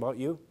trash about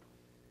you.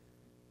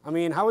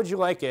 How would you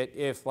like it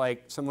if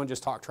like someone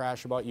just talked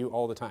trash about you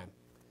all the time?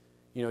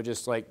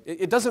 Just like,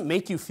 it doesn't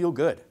make you feel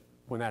good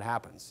when that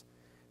happens.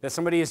 That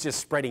somebody is just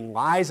spreading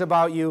lies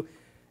about you.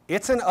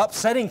 It's an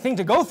upsetting thing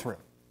to go through.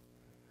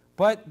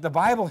 But the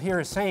Bible here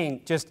is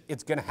saying just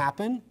it's going to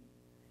happen.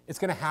 It's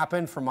going to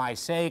happen for my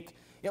sake.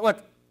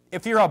 Look,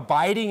 if you're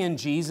abiding in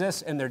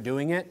Jesus and they're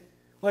doing it,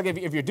 look,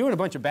 if you're doing a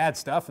bunch of bad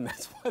stuff and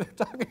that's why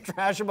they're talking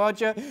trash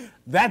about you,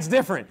 that's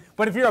different.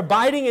 But if you're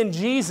abiding in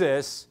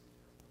Jesus,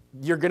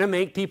 you're going to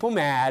make people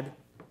mad.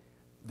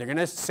 They're going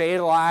to say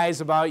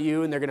lies about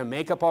you, and they're going to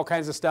make up all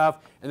kinds of stuff,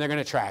 and they're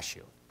going to trash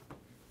you.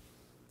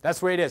 That's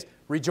the way it is.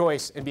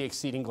 Rejoice and be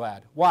exceeding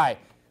glad. Why?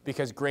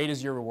 Because great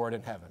is your reward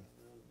in heaven.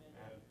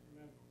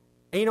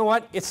 And you know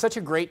what? It's such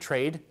a great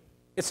trade.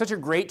 It's such a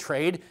great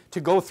trade to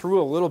go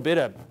through a little bit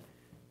of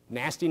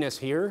nastiness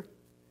here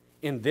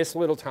in this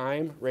little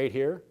time right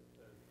here.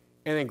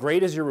 And then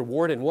great is your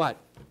reward in what?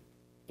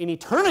 In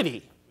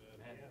eternity.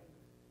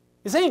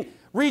 He's saying,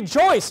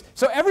 rejoice.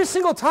 So every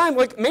single time,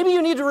 like maybe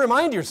you need to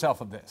remind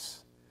yourself of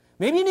this.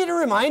 Maybe you need to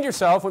remind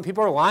yourself when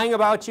people are lying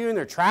about you and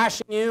they're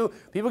trashing you,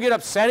 people get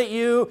upset at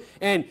you,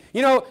 and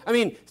you know, I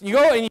mean, you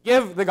go and you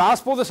give the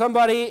gospel to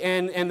somebody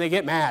and they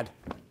get mad.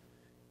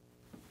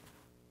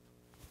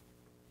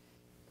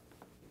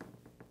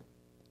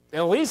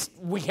 At least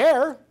we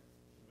care.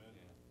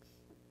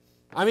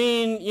 I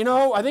mean, you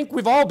know, I think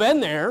we've all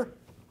been there.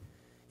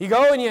 You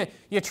go and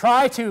you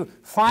try to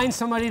find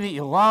somebody that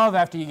you love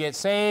after you get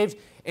saved,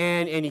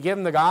 and you give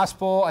them the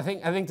gospel. I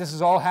think this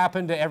has all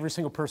happened to every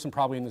single person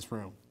probably in this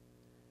room.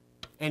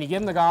 And you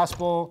give them the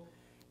gospel,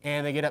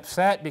 and they get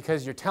upset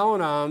because you're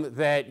telling them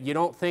that you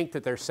don't think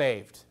that they're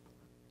saved.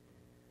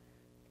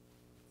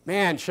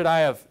 Man, should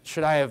I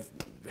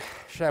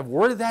have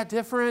worded that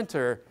different,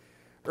 or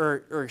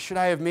should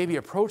I have maybe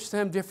approached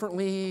them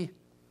differently?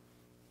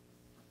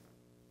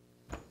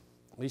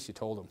 At least you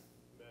told them.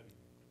 You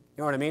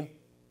know what I mean?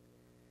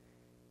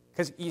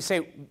 Because you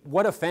say,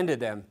 what offended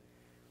them?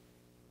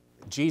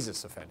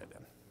 Jesus offended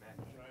them.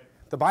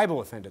 The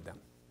Bible offended them.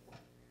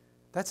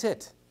 That's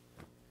it.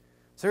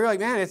 So you're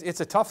like, man,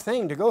 it's a tough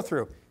thing to go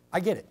through.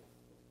 I get it.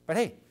 But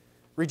hey,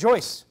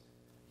 rejoice.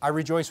 I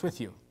rejoice with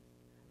you,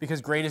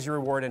 because great is your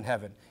reward in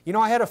heaven. You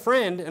know, I had a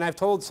friend, and I've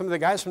told some of the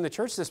guys from the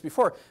church this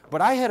before, but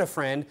I had a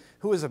friend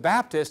who was a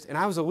Baptist, and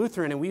I was a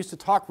Lutheran, and we used to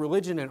talk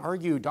religion and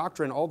argue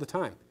doctrine all the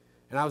time.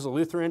 And I was a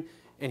Lutheran,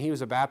 and he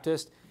was a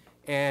Baptist,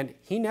 and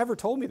he never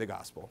told me the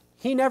gospel.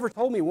 He never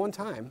told me one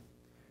time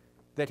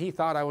that he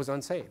thought I was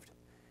unsaved.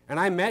 And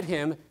I met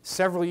him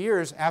several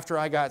years after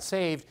I got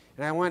saved,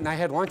 and I went and I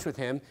had lunch with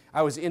him.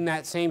 I was in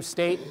that same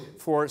state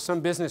for some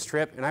business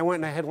trip, and I went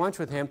and I had lunch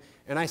with him,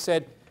 and I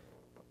said,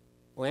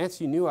 Lance,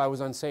 you knew I was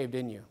unsaved,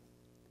 didn't you?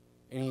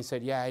 And he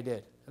said, yeah, I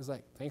did. I was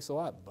like, thanks a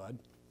lot, bud.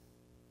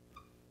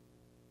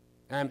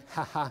 And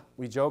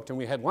we joked and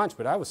we had lunch,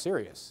 but I was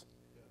serious.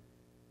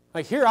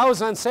 Like here, I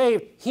was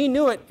unsaved. He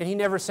knew it, and he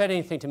never said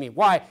anything to me.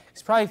 Why?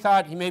 He probably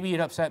thought maybe he'd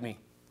upset me.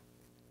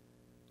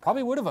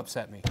 Probably would have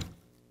upset me.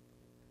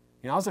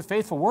 You know, I was a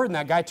faithful word, and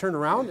that guy turned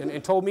around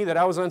and told me that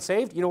I was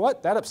unsaved. You know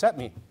what? That upset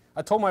me.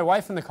 I told my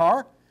wife in the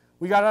car.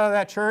 We got out of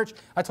that church.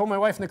 I told my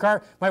wife in the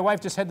car. My wife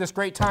just had this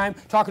great time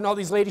talking to all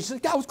these ladies. She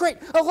said, that was great.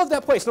 I love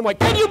that place. And I'm like,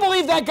 can you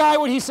believe that guy,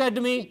 what he said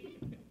to me?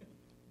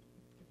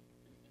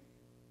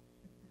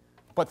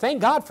 But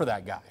thank God for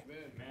that guy.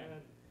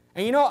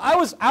 And you know,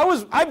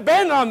 I've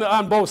been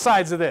on both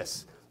sides of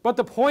this. But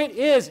the point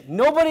is,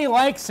 nobody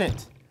likes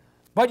it.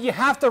 But you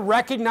have to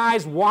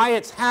recognize why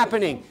it's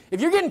happening. If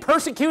you're getting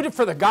persecuted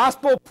for the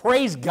gospel,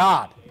 praise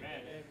God.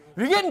 If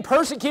you're getting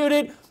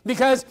persecuted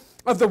because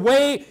of the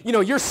way, you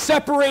know, you're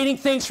separating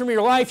things from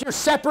your life, you're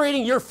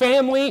separating your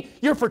family,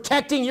 you're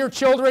protecting your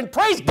children,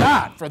 praise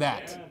God for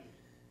that.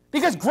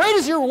 Because great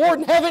is your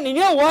reward in heaven, and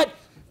you know what?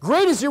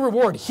 Great is your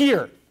reward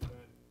here.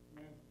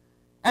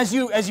 As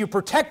you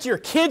protect your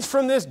kids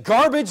from this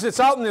garbage that's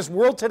out in this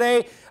world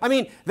today, I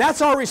mean,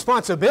 that's our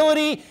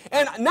responsibility.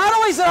 And not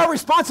only is it our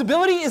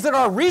responsibility, is it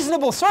our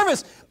reasonable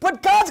service,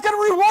 but God's going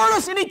to reward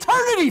us in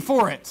eternity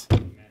for it.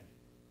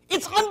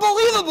 It's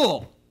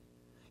unbelievable.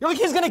 You're like,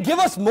 He's going to give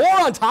us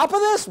more on top of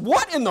this?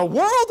 What in the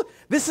world?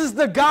 This is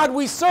the God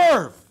we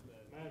serve.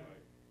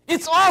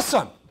 It's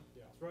awesome.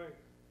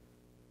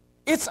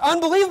 It's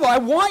unbelievable. I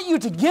want you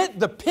to get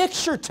the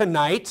picture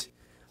tonight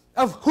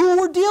of who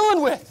we're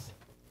dealing with.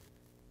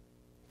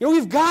 You know,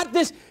 we've got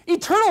this.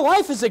 Eternal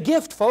life is a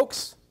gift,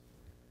 folks.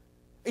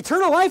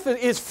 Eternal life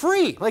is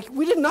free. Like,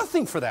 we did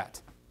nothing for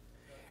that.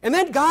 And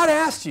then God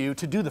asked you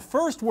to do the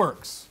first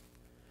works,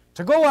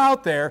 to go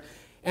out there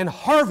and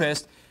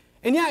harvest.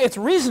 And yeah, it's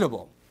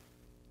reasonable.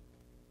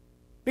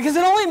 Because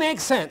it only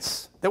makes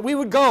sense that we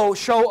would go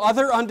show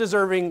other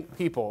undeserving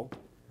people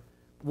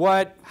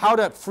how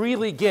to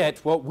freely get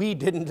what we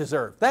didn't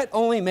deserve. That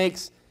only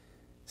makes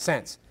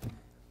sense.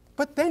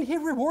 But then He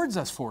rewards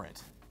us for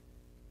it.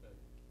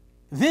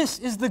 This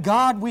is the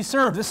God we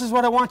serve. This is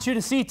what I want you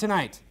to see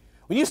tonight.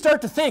 When you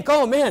start to think,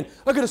 oh man,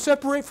 I've got to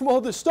separate from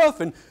all this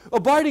stuff and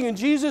abiding in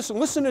Jesus and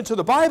listening to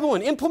the Bible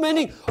and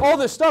implementing all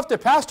this stuff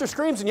that pastor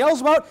screams and yells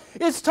about,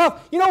 it's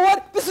tough. You know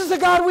what? This is the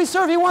God we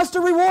serve. He wants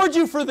to reward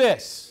you for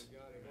this.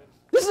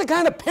 This is the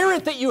kind of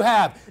parent that you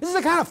have. This is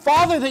the kind of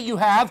father that you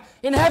have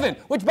in heaven,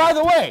 which, by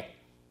the way,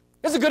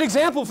 is a good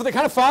example for the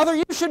kind of father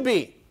you should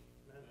be.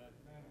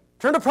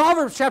 Turn to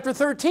Proverbs chapter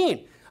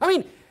 13. I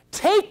mean,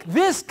 Take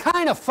this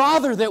kind of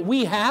father that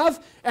we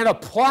have and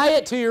apply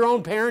it to your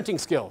own parenting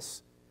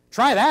skills.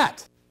 Try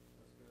that.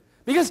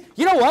 Because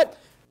you know what?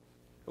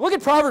 Look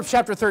at Proverbs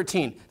chapter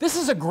 13. This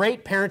is a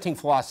great parenting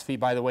philosophy,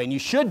 by the way, and you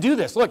should do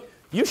this. Look,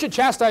 you should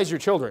chastise your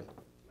children.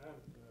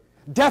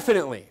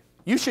 Definitely.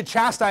 You should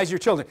chastise your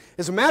children.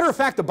 As a matter of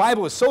fact, the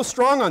Bible is so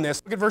strong on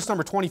this. Look at verse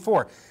number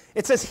 24.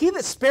 It says, he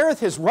that spareth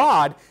his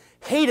rod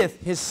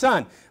hateth his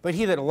son, but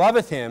he that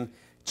loveth him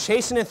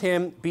chasteneth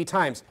him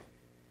betimes.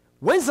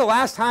 When's the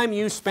last time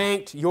you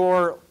spanked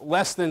your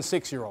less than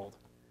 6-year-old?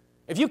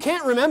 If you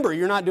can't remember,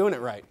 you're not doing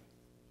it right.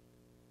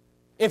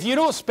 If you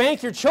don't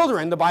spank your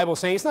children, the Bible's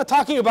saying, it's not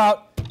talking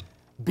about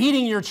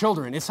beating your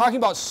children. It's talking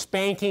about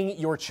spanking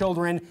your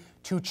children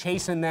to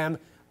chasten them.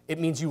 It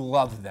means you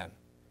love them.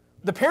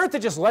 The parent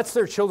that just lets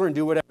their children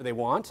do whatever they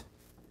want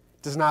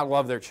does not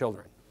love their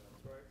children.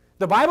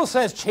 The Bible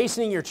says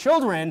chastening your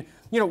children,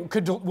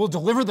 will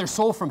deliver their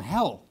soul from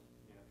hell.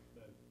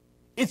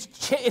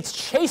 It's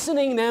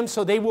chastening them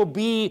so they will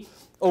be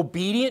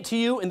obedient to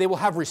you and they will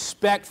have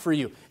respect for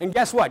you. And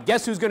guess what?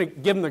 Guess who's going to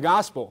give them the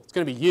gospel? It's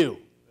going to be you.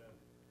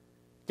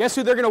 Guess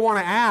who they're going to want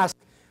to ask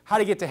how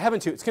to get to heaven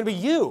to? It's going to be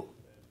you.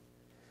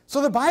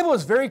 So the Bible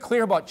is very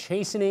clear about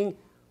chastening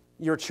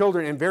your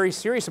children and very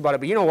serious about it.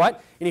 But you know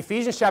what? In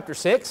Ephesians chapter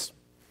 6,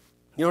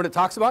 you know what it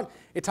talks about?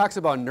 It talks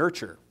about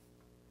nurture.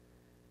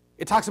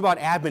 It talks about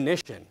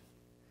admonition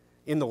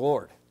in the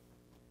Lord.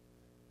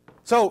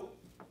 So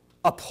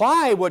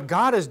apply what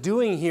God is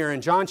doing here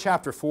in John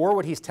chapter 4,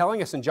 what he's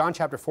telling us in John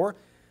chapter 4,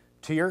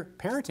 to your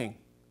parenting.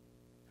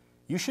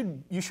 You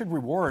should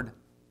reward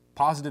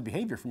positive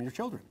behavior from your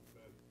children.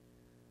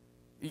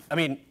 I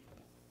mean,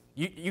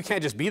 you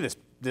can't just be this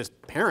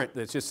parent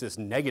that's just this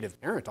negative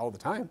parent all the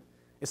time.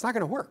 It's not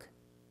going to work.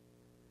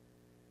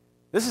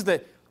 These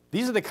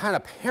are the kind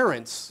of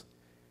parents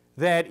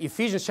that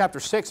Ephesians chapter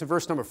 6 and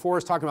verse number 4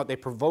 is talking about. They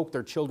provoke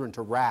their children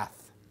to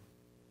wrath.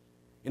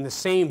 In the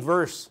same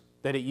verse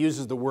that it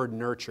uses the word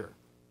nurture.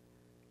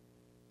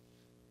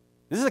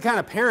 This is the kind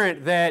of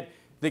parent that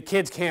the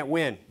kids can't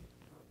win.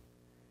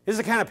 This is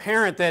the kind of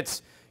parent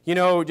that's,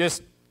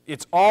 just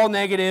it's all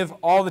negative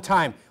all the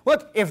time.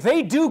 Look, if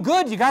they do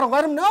good, you got to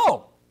let them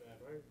know.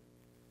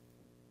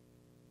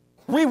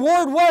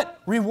 Reward what?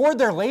 Reward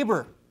their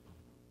labor.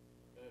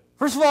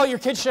 First of all, your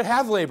kids should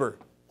have labor.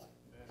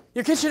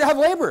 Your kids should have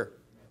labor.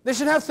 They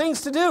should have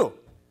things to do.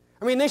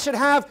 They should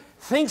have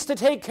things to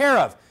take care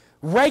of.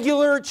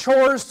 Regular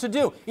chores to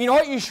do. You know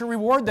what? You should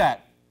reward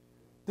that.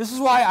 This is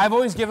why I've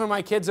always given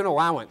my kids an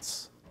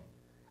allowance.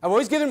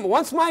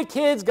 Once my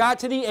kids got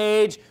to the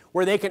age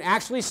where they can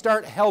actually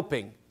start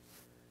helping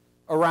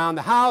around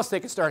the house, they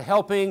can start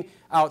helping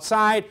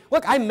outside.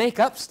 Look, I make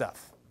up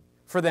stuff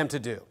for them to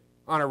do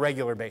on a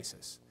regular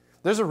basis.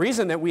 There's a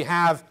reason that we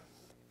have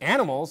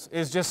animals,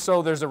 is just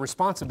so there's a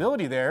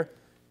responsibility there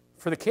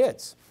for the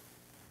kids.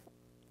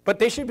 But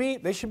they should be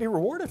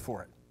rewarded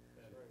for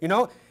it.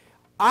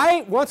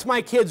 Once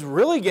my kids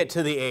really get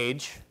to the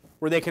age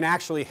where they can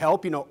actually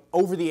help,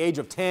 over the age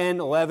of 10,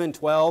 11,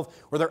 12,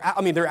 where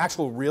they're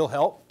actual real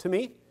help to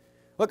me.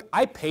 Look,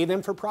 I pay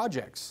them for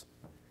projects.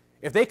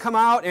 If they come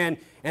out and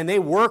they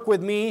work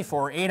with me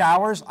for 8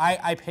 hours,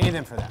 I pay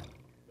them for that.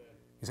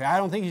 You say,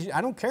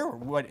 I don't care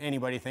what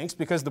anybody thinks,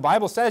 because the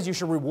Bible says you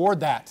should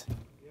reward that.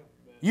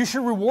 You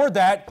should reward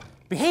that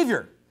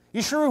behavior.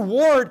 You should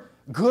reward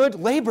good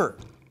labor.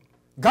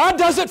 God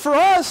does it for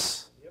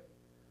us.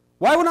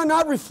 Why would I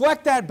not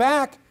reflect that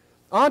back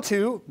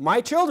onto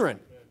my children?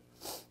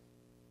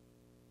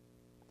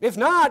 If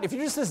not, if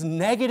you're just this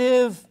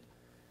negative,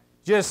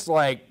 just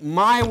like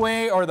my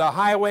way or the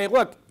highway,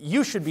 look,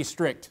 you should be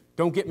strict.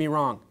 Don't get me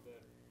wrong.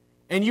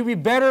 And you'd be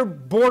better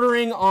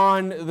bordering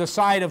on the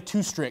side of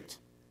too strict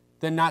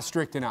than not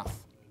strict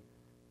enough.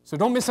 So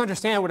don't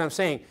misunderstand what I'm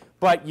saying,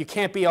 but you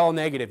can't be all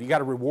negative. You got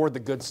to reward the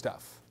good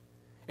stuff.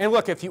 And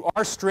look, if you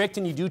are strict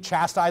and you do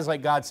chastise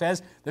like God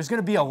says, there's going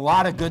to be a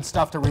lot of good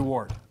stuff to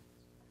reward.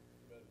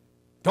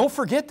 Don't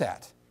forget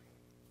that.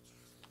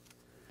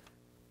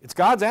 It's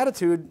God's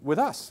attitude with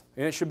us,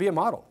 and it should be a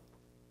model.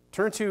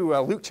 Turn to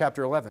Luke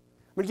chapter 11.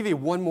 I'm going to give you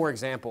one more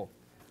example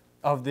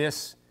of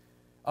this,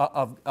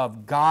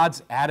 of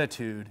God's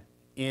attitude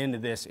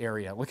in this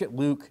area. Look at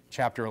Luke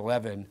chapter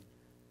 11.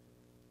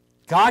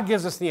 God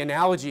gives us the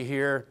analogy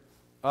here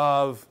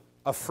of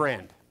a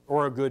friend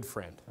or a good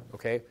friend.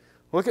 Okay?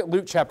 Look at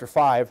Luke chapter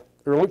 5,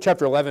 or Luke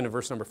chapter 11 and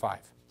verse number 5.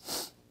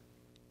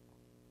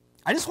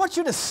 I just want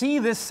you to see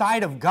this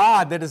side of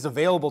God that is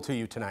available to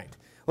you tonight.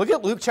 Look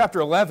at Luke chapter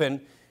 11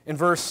 and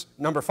verse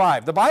number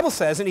 5. The Bible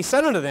says, and he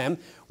said unto them,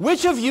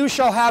 which of you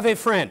shall have a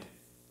friend?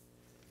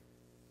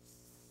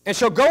 And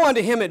shall go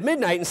unto him at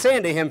midnight and say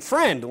unto him,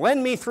 friend,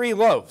 lend me 3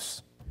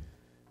 loaves.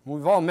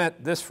 We've all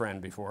met this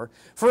friend before.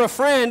 For a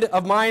friend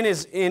of mine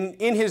is in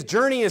his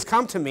journey is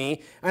come to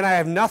me, and I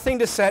have nothing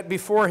to set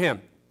before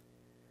him.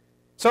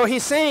 So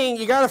he's saying,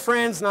 you got a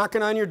friend's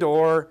knocking on your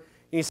door.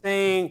 He's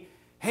saying,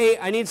 hey,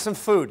 I need some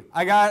food.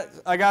 I got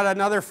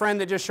another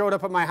friend that just showed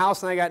up at my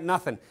house, and I got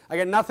nothing. I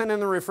got nothing in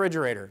the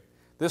refrigerator.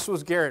 This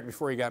was Garrett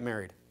before he got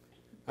married.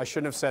 I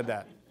shouldn't have said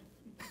that.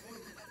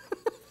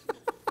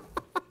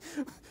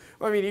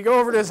 I mean, you go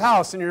over to his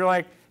house and you're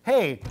like,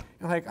 hey,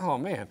 you're like, oh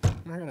man,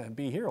 I'm not going to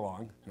be here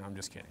long. No, I'm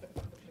just kidding.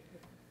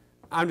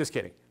 I'm just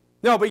kidding.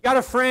 No, but you got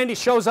a friend, he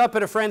shows up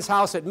at a friend's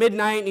house at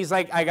midnight, and he's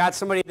like, I got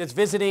somebody that's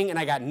visiting, and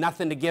I got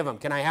nothing to give him.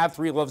 Can I have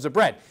 3 loaves of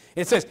bread?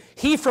 It says,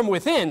 he from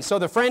within, so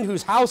the friend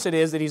whose house it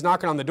is that he's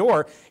knocking on the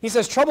door, he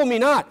says, trouble me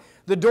not.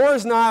 The door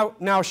is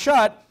now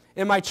shut,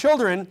 and my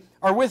children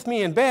are with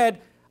me in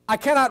bed. I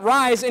cannot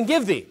rise and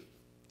give thee.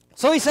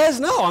 So he says,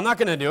 no, I'm not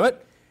going to do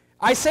it.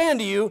 I say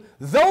unto you,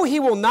 though he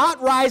will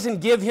not rise and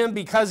give him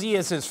because he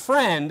is his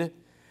friend,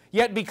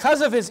 yet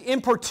because of his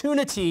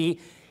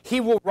importunity, he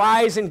will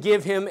rise and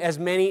give him as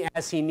many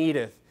as he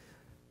needeth.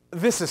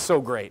 This is so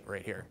great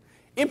right here.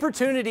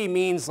 Importunity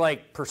means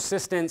like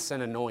persistence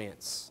and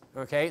annoyance.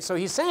 Okay, so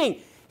he's saying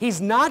he's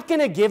not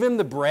going to give him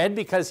the bread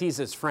because he's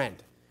his friend.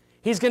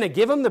 He's going to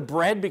give him the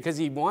bread because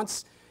he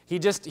wants.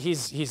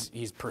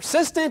 He's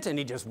persistent and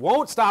he just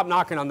won't stop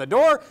knocking on the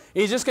door.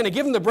 He's just going to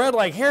give him the bread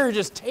like, here,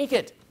 just take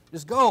it,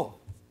 just go.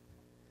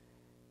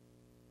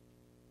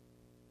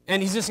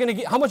 And he's just going to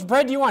get, how much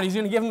bread do you want? He's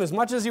going to give him as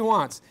much as he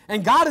wants.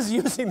 And God is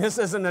using this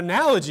as an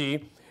analogy.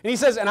 And he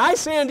says, and I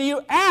say unto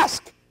you,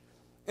 ask,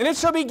 and it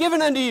shall be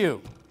given unto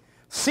you.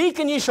 Seek,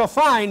 and ye shall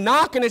find.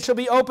 Knock, and it shall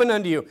be opened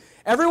unto you.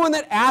 Everyone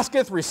that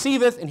asketh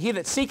receiveth, and he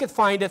that seeketh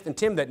findeth, and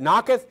to him that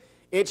knocketh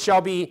it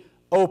shall be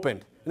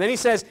opened. And then he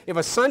says, if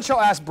a son shall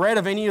ask bread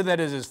of any of you that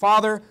is his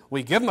father, will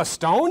he give him a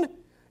stone? Or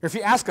if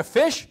he ask a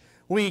fish,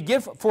 will he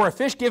give for a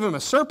fish give him a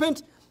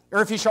serpent?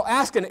 Or if he shall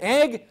ask an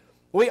egg,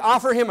 will he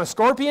offer him a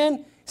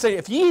scorpion? Say,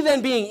 if ye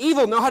then being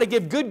evil know how to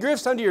give good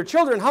gifts unto your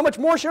children, how much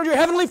more shall your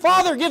heavenly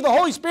Father give the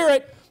Holy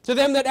Spirit to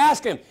them that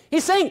ask him?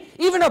 He's saying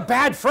even a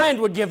bad friend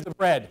would give the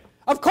bread.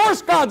 Of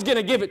course God's going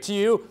to give it to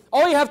you.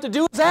 All you have to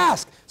do is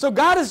ask. So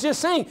God is just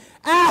saying,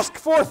 ask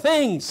for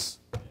things.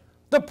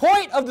 The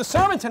point of the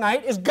sermon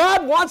tonight is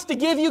God wants to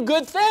give you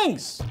good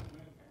things.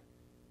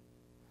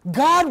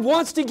 God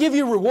wants to give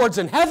you rewards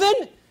in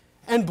heaven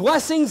and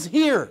blessings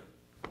here.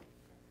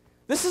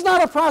 This is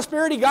not a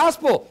prosperity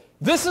gospel.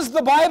 This is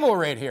the Bible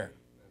right here.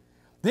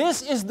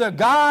 This is the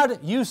God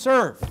you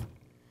serve.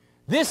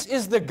 This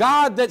is the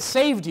God that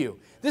saved you.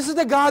 This is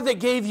the God that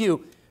gave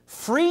you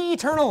free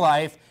eternal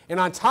life, and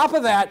on top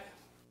of that,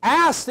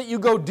 asks that you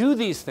go do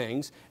these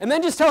things, and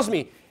then just tells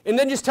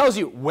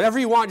you, whatever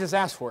you want, just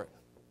ask for it.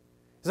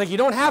 It's like you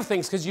don't have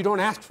things because you don't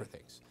ask for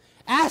things.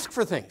 Ask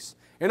for things,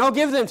 and I'll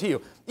give them to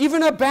you.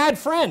 Even a bad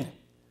friend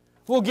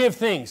will give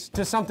things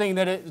to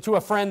to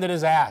a friend that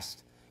is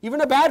asked. Even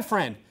a bad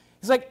friend.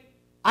 He's like,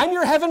 I'm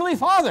your heavenly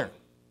Father.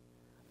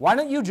 Why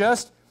don't you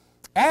just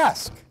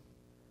ask?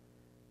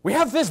 We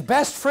have this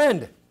best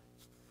friend.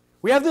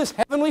 We have this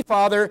heavenly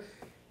Father,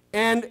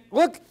 and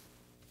look,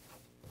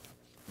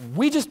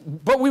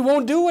 but we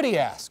won't do what he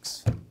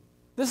asks.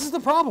 This is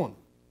the problem.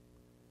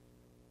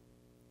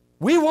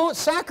 We won't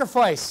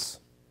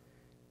sacrifice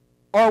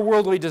our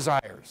worldly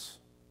desires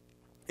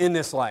in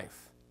this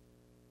life.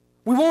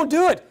 We won't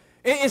do it.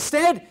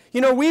 Instead,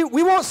 we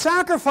won't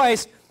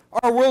sacrifice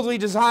our worldly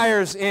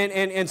desires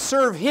and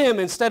serve him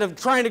instead of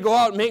trying to go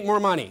out and make more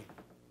money.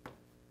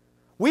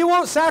 We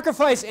won't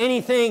sacrifice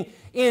anything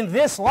in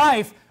this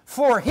life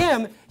for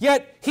him,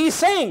 yet he's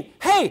saying,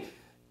 hey,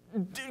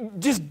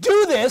 just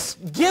do this,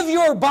 give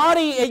your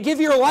body,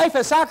 give your life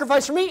as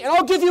sacrifice for me, and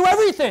I'll give you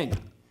everything.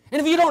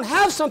 And if you don't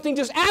have something,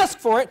 just ask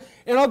for it,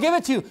 and I'll give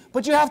it to you.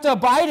 But you have to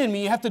abide in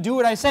me, you have to do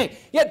what I say.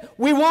 Yet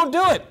we won't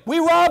do it. We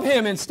rob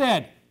him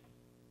instead.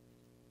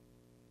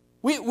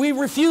 We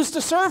refuse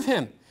to serve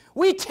him.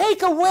 We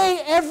take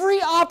away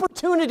every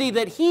opportunity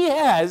that he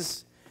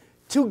has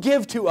to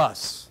give to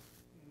us.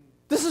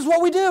 This is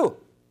what we do.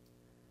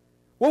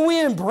 When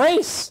we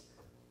embrace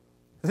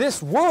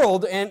this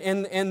world and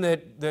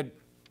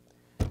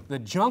the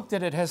junk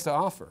that it has to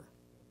offer.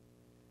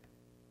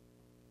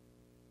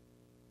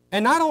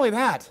 And not only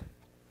that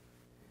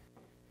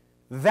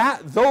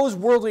those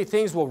worldly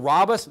things will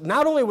rob us.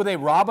 Not only will they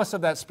rob us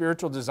of that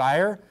spiritual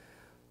desire,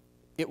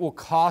 it will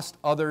cost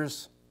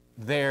others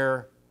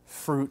their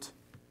fruit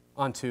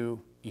unto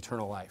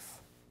eternal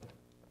life.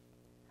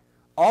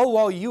 All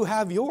while you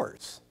have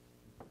yours,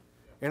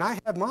 and I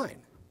have mine.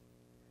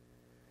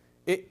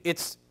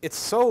 It's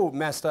so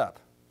messed up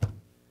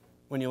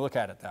when you look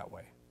at it that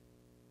way.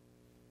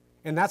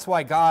 And that's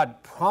why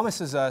God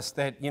promises us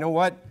that, you know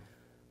what?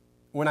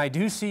 When I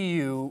do see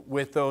you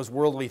with those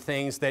worldly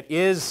things that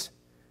is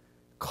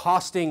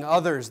costing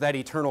others that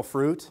eternal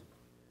fruit,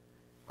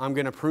 I'm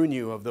going to prune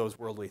you of those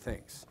worldly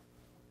things.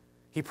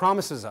 He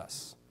promises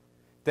us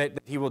that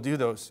he will do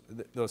those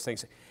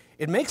things.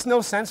 It makes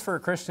no sense for a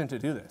Christian to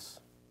do this.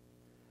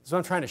 That's what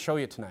I'm trying to show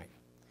you tonight.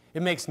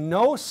 It makes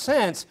no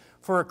sense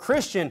for a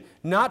Christian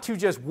not to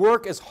just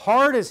work as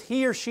hard as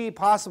he or she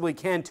possibly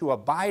can to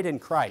abide in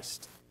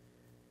Christ.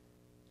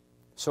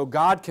 So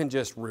God can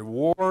just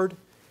reward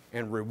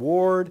and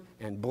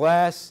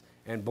bless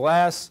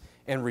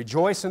and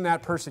rejoice in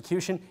that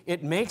persecution.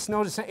 It makes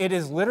no sense. It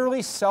is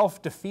literally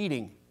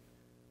self-defeating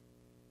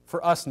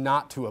for us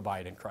not to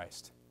abide in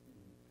Christ.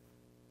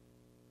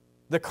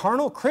 The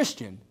carnal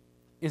Christian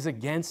is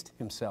against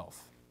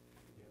himself.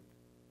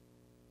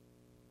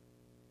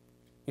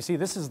 You see,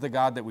 this is the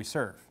God that we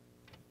serve.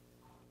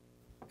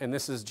 And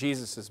this is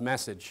Jesus'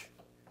 message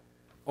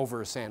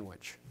over a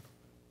sandwich.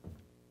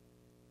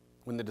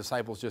 When the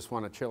disciples just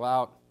want to chill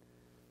out,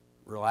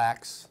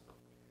 relax,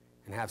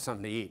 and have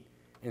something to eat.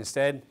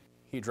 Instead,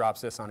 he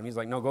drops this on him. He's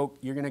like, no, go,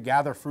 you're going to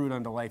gather fruit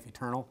unto life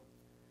eternal.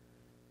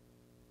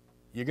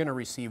 You're going to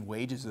receive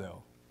wages,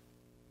 though.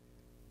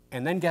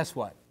 And then guess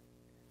what?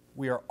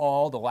 We are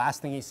all, the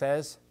last thing he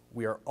says,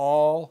 we are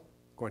all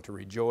going to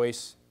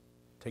rejoice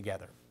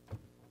together.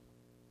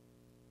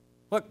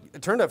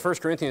 Look, turn to 1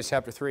 Corinthians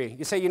chapter 3.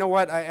 You say, you know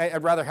what,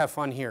 I'd rather have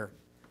fun here.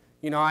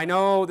 You know, I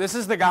know this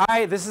is the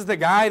guy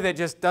that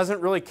just doesn't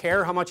really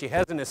care how much he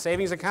has in his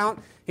savings account.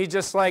 He's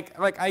just like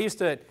I used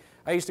to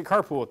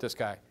carpool with this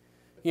guy.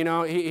 You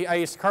know, I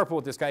used to carpool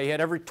with this guy. He had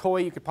every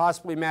toy you could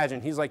possibly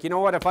imagine. He's like, you know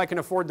what, if I can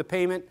afford the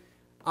payment,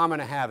 I'm going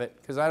to have it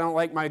because I don't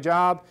like my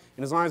job.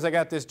 And as long as I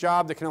got this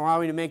job that can allow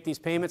me to make these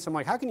payments, I'm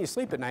like, how can you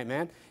sleep at night,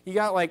 man? You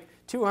got like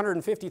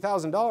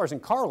 $250,000 in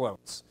car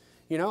loans.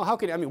 You know, how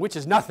could, I mean, which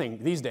is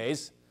nothing these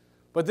days.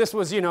 But this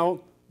was, you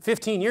know,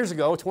 15 years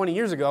ago, 20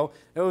 years ago,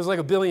 it was like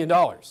 $1 billion,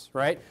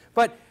 right?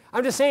 But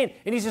I'm just saying,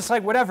 and he's just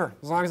like, whatever,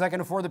 as long as I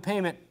can afford the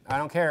payment, I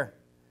don't care.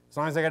 As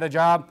long as I got a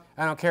job,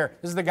 I don't care.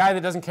 This is the guy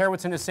that doesn't care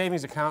what's in his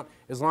savings account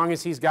as long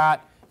as he's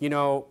got, you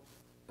know,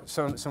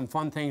 some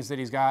fun things that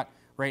he's got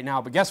right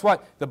now. But guess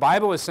what? The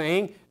Bible is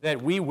saying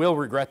that we will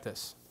regret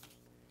this.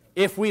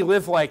 If we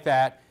live like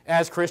that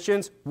as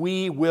Christians,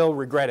 we will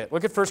regret it.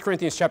 Look at 1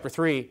 Corinthians chapter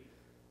 3.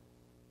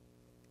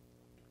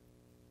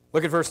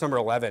 Look at verse number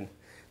 11.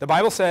 The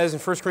Bible says in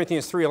 1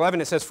 Corinthians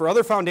 3:11, it says, for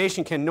other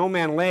foundation can no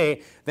man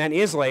lay than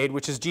is laid,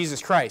 which is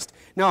Jesus Christ.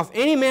 Now if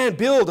any man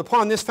build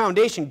upon this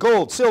foundation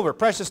gold, silver,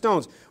 precious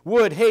stones,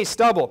 wood, hay,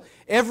 stubble,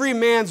 every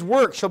man's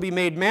work shall be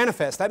made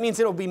manifest. That means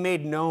it will be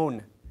made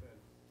known.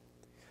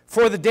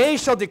 For the day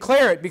shall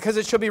declare it, because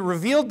it shall be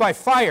revealed by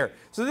fire.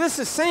 So this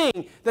is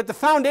saying that the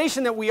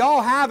foundation that we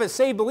all have as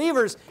saved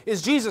believers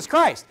is Jesus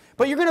Christ.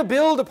 But you're going to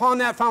build upon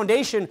that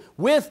foundation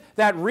with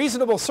that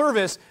reasonable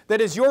service that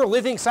is your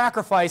living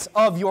sacrifice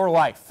of your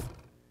life.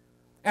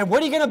 And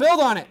what are you going to build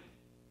on it?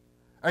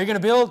 Are you going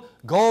to build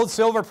gold,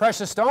 silver,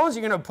 precious stones?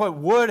 You're going to put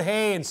wood,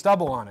 hay, and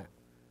stubble on it.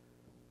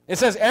 It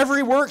says,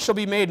 every work shall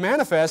be made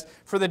manifest,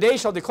 for the day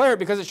shall declare it,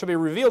 because it shall be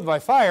revealed by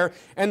fire,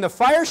 and the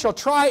fire shall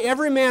try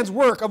every man's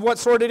work of what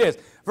sort it is.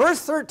 Verse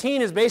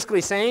 13 is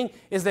basically saying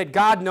is that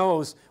God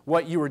knows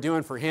what you were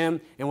doing for him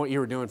and what you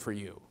were doing for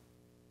you.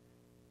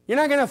 You're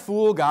not going to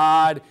fool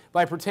God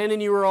by pretending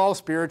you were all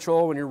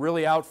spiritual when you're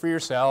really out for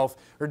yourself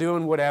or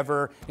doing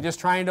whatever and just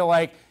trying to,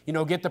 like, you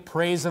know, get the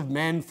praise of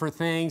men for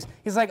things.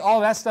 He's like, all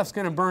that stuff's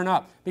going to burn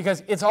up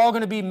because it's all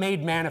going to be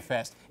made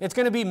manifest. It's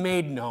going to be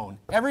made known.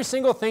 Every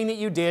single thing that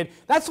you did.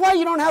 That's why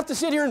you don't have to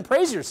sit here and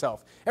praise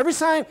yourself. Every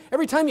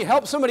time you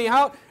help somebody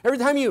out, every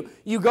time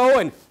you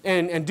go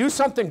and do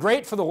something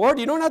great for the Lord,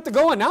 you don't have to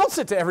go announce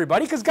it to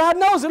everybody because God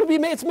knows it's going to be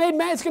made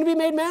manifest. It's going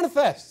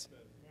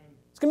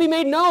to be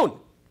made known.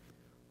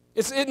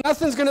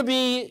 Nothing's going to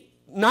be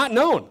not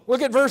known.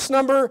 Look at verse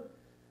number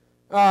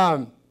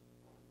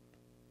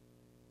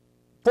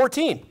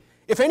 14.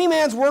 If any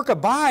man's work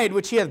abide,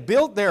 which he hath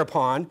built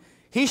thereupon,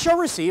 he shall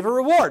receive a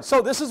reward.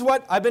 So this is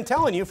what I've been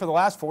telling you for the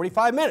last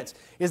 45 minutes,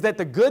 is that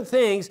the good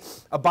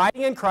things,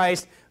 abiding in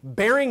Christ,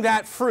 bearing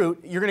that fruit,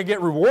 you're going to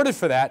get rewarded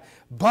for that.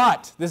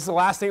 But this is the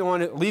last thing I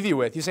want to leave you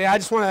with. You say, I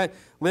just want to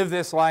live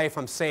this life.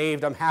 I'm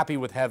saved. I'm happy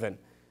with heaven.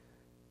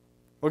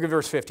 Look at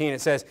verse 15.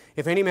 It says,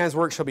 if any man's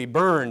work shall be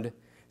burned.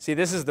 See,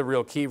 this is the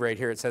real key right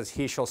here. It says,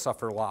 he shall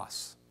suffer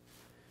loss.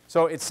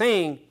 So it's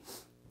saying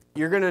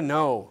you're going to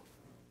know.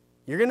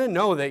 You're going to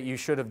know that you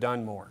should have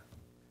done more.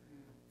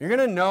 You're going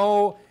to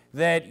know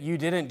that you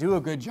didn't do a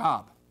good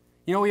job.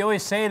 You know, we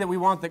always say that we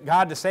want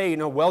God to say, you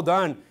know, well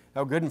done,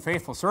 thou good and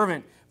faithful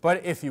servant.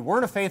 But if you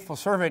weren't a faithful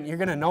servant, you're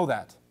going to know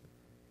that.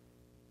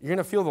 You're going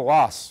to feel the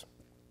loss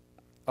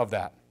of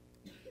that.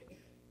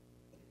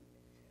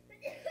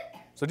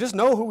 So just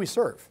know who we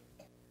serve.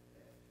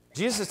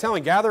 Jesus is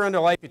telling, gather unto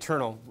life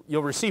eternal.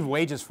 You'll receive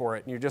wages for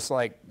it. And you're just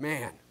like,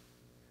 man,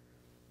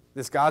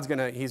 this God's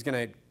he's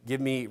going to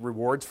give me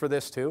rewards for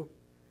this too.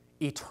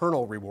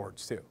 Eternal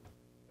rewards too.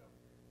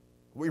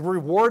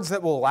 Rewards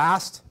that will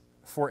last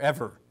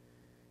forever.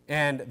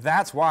 And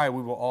that's why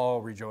we will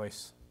all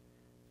rejoice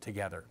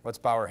together. Let's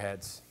bow our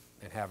heads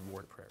and have a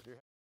word of prayer.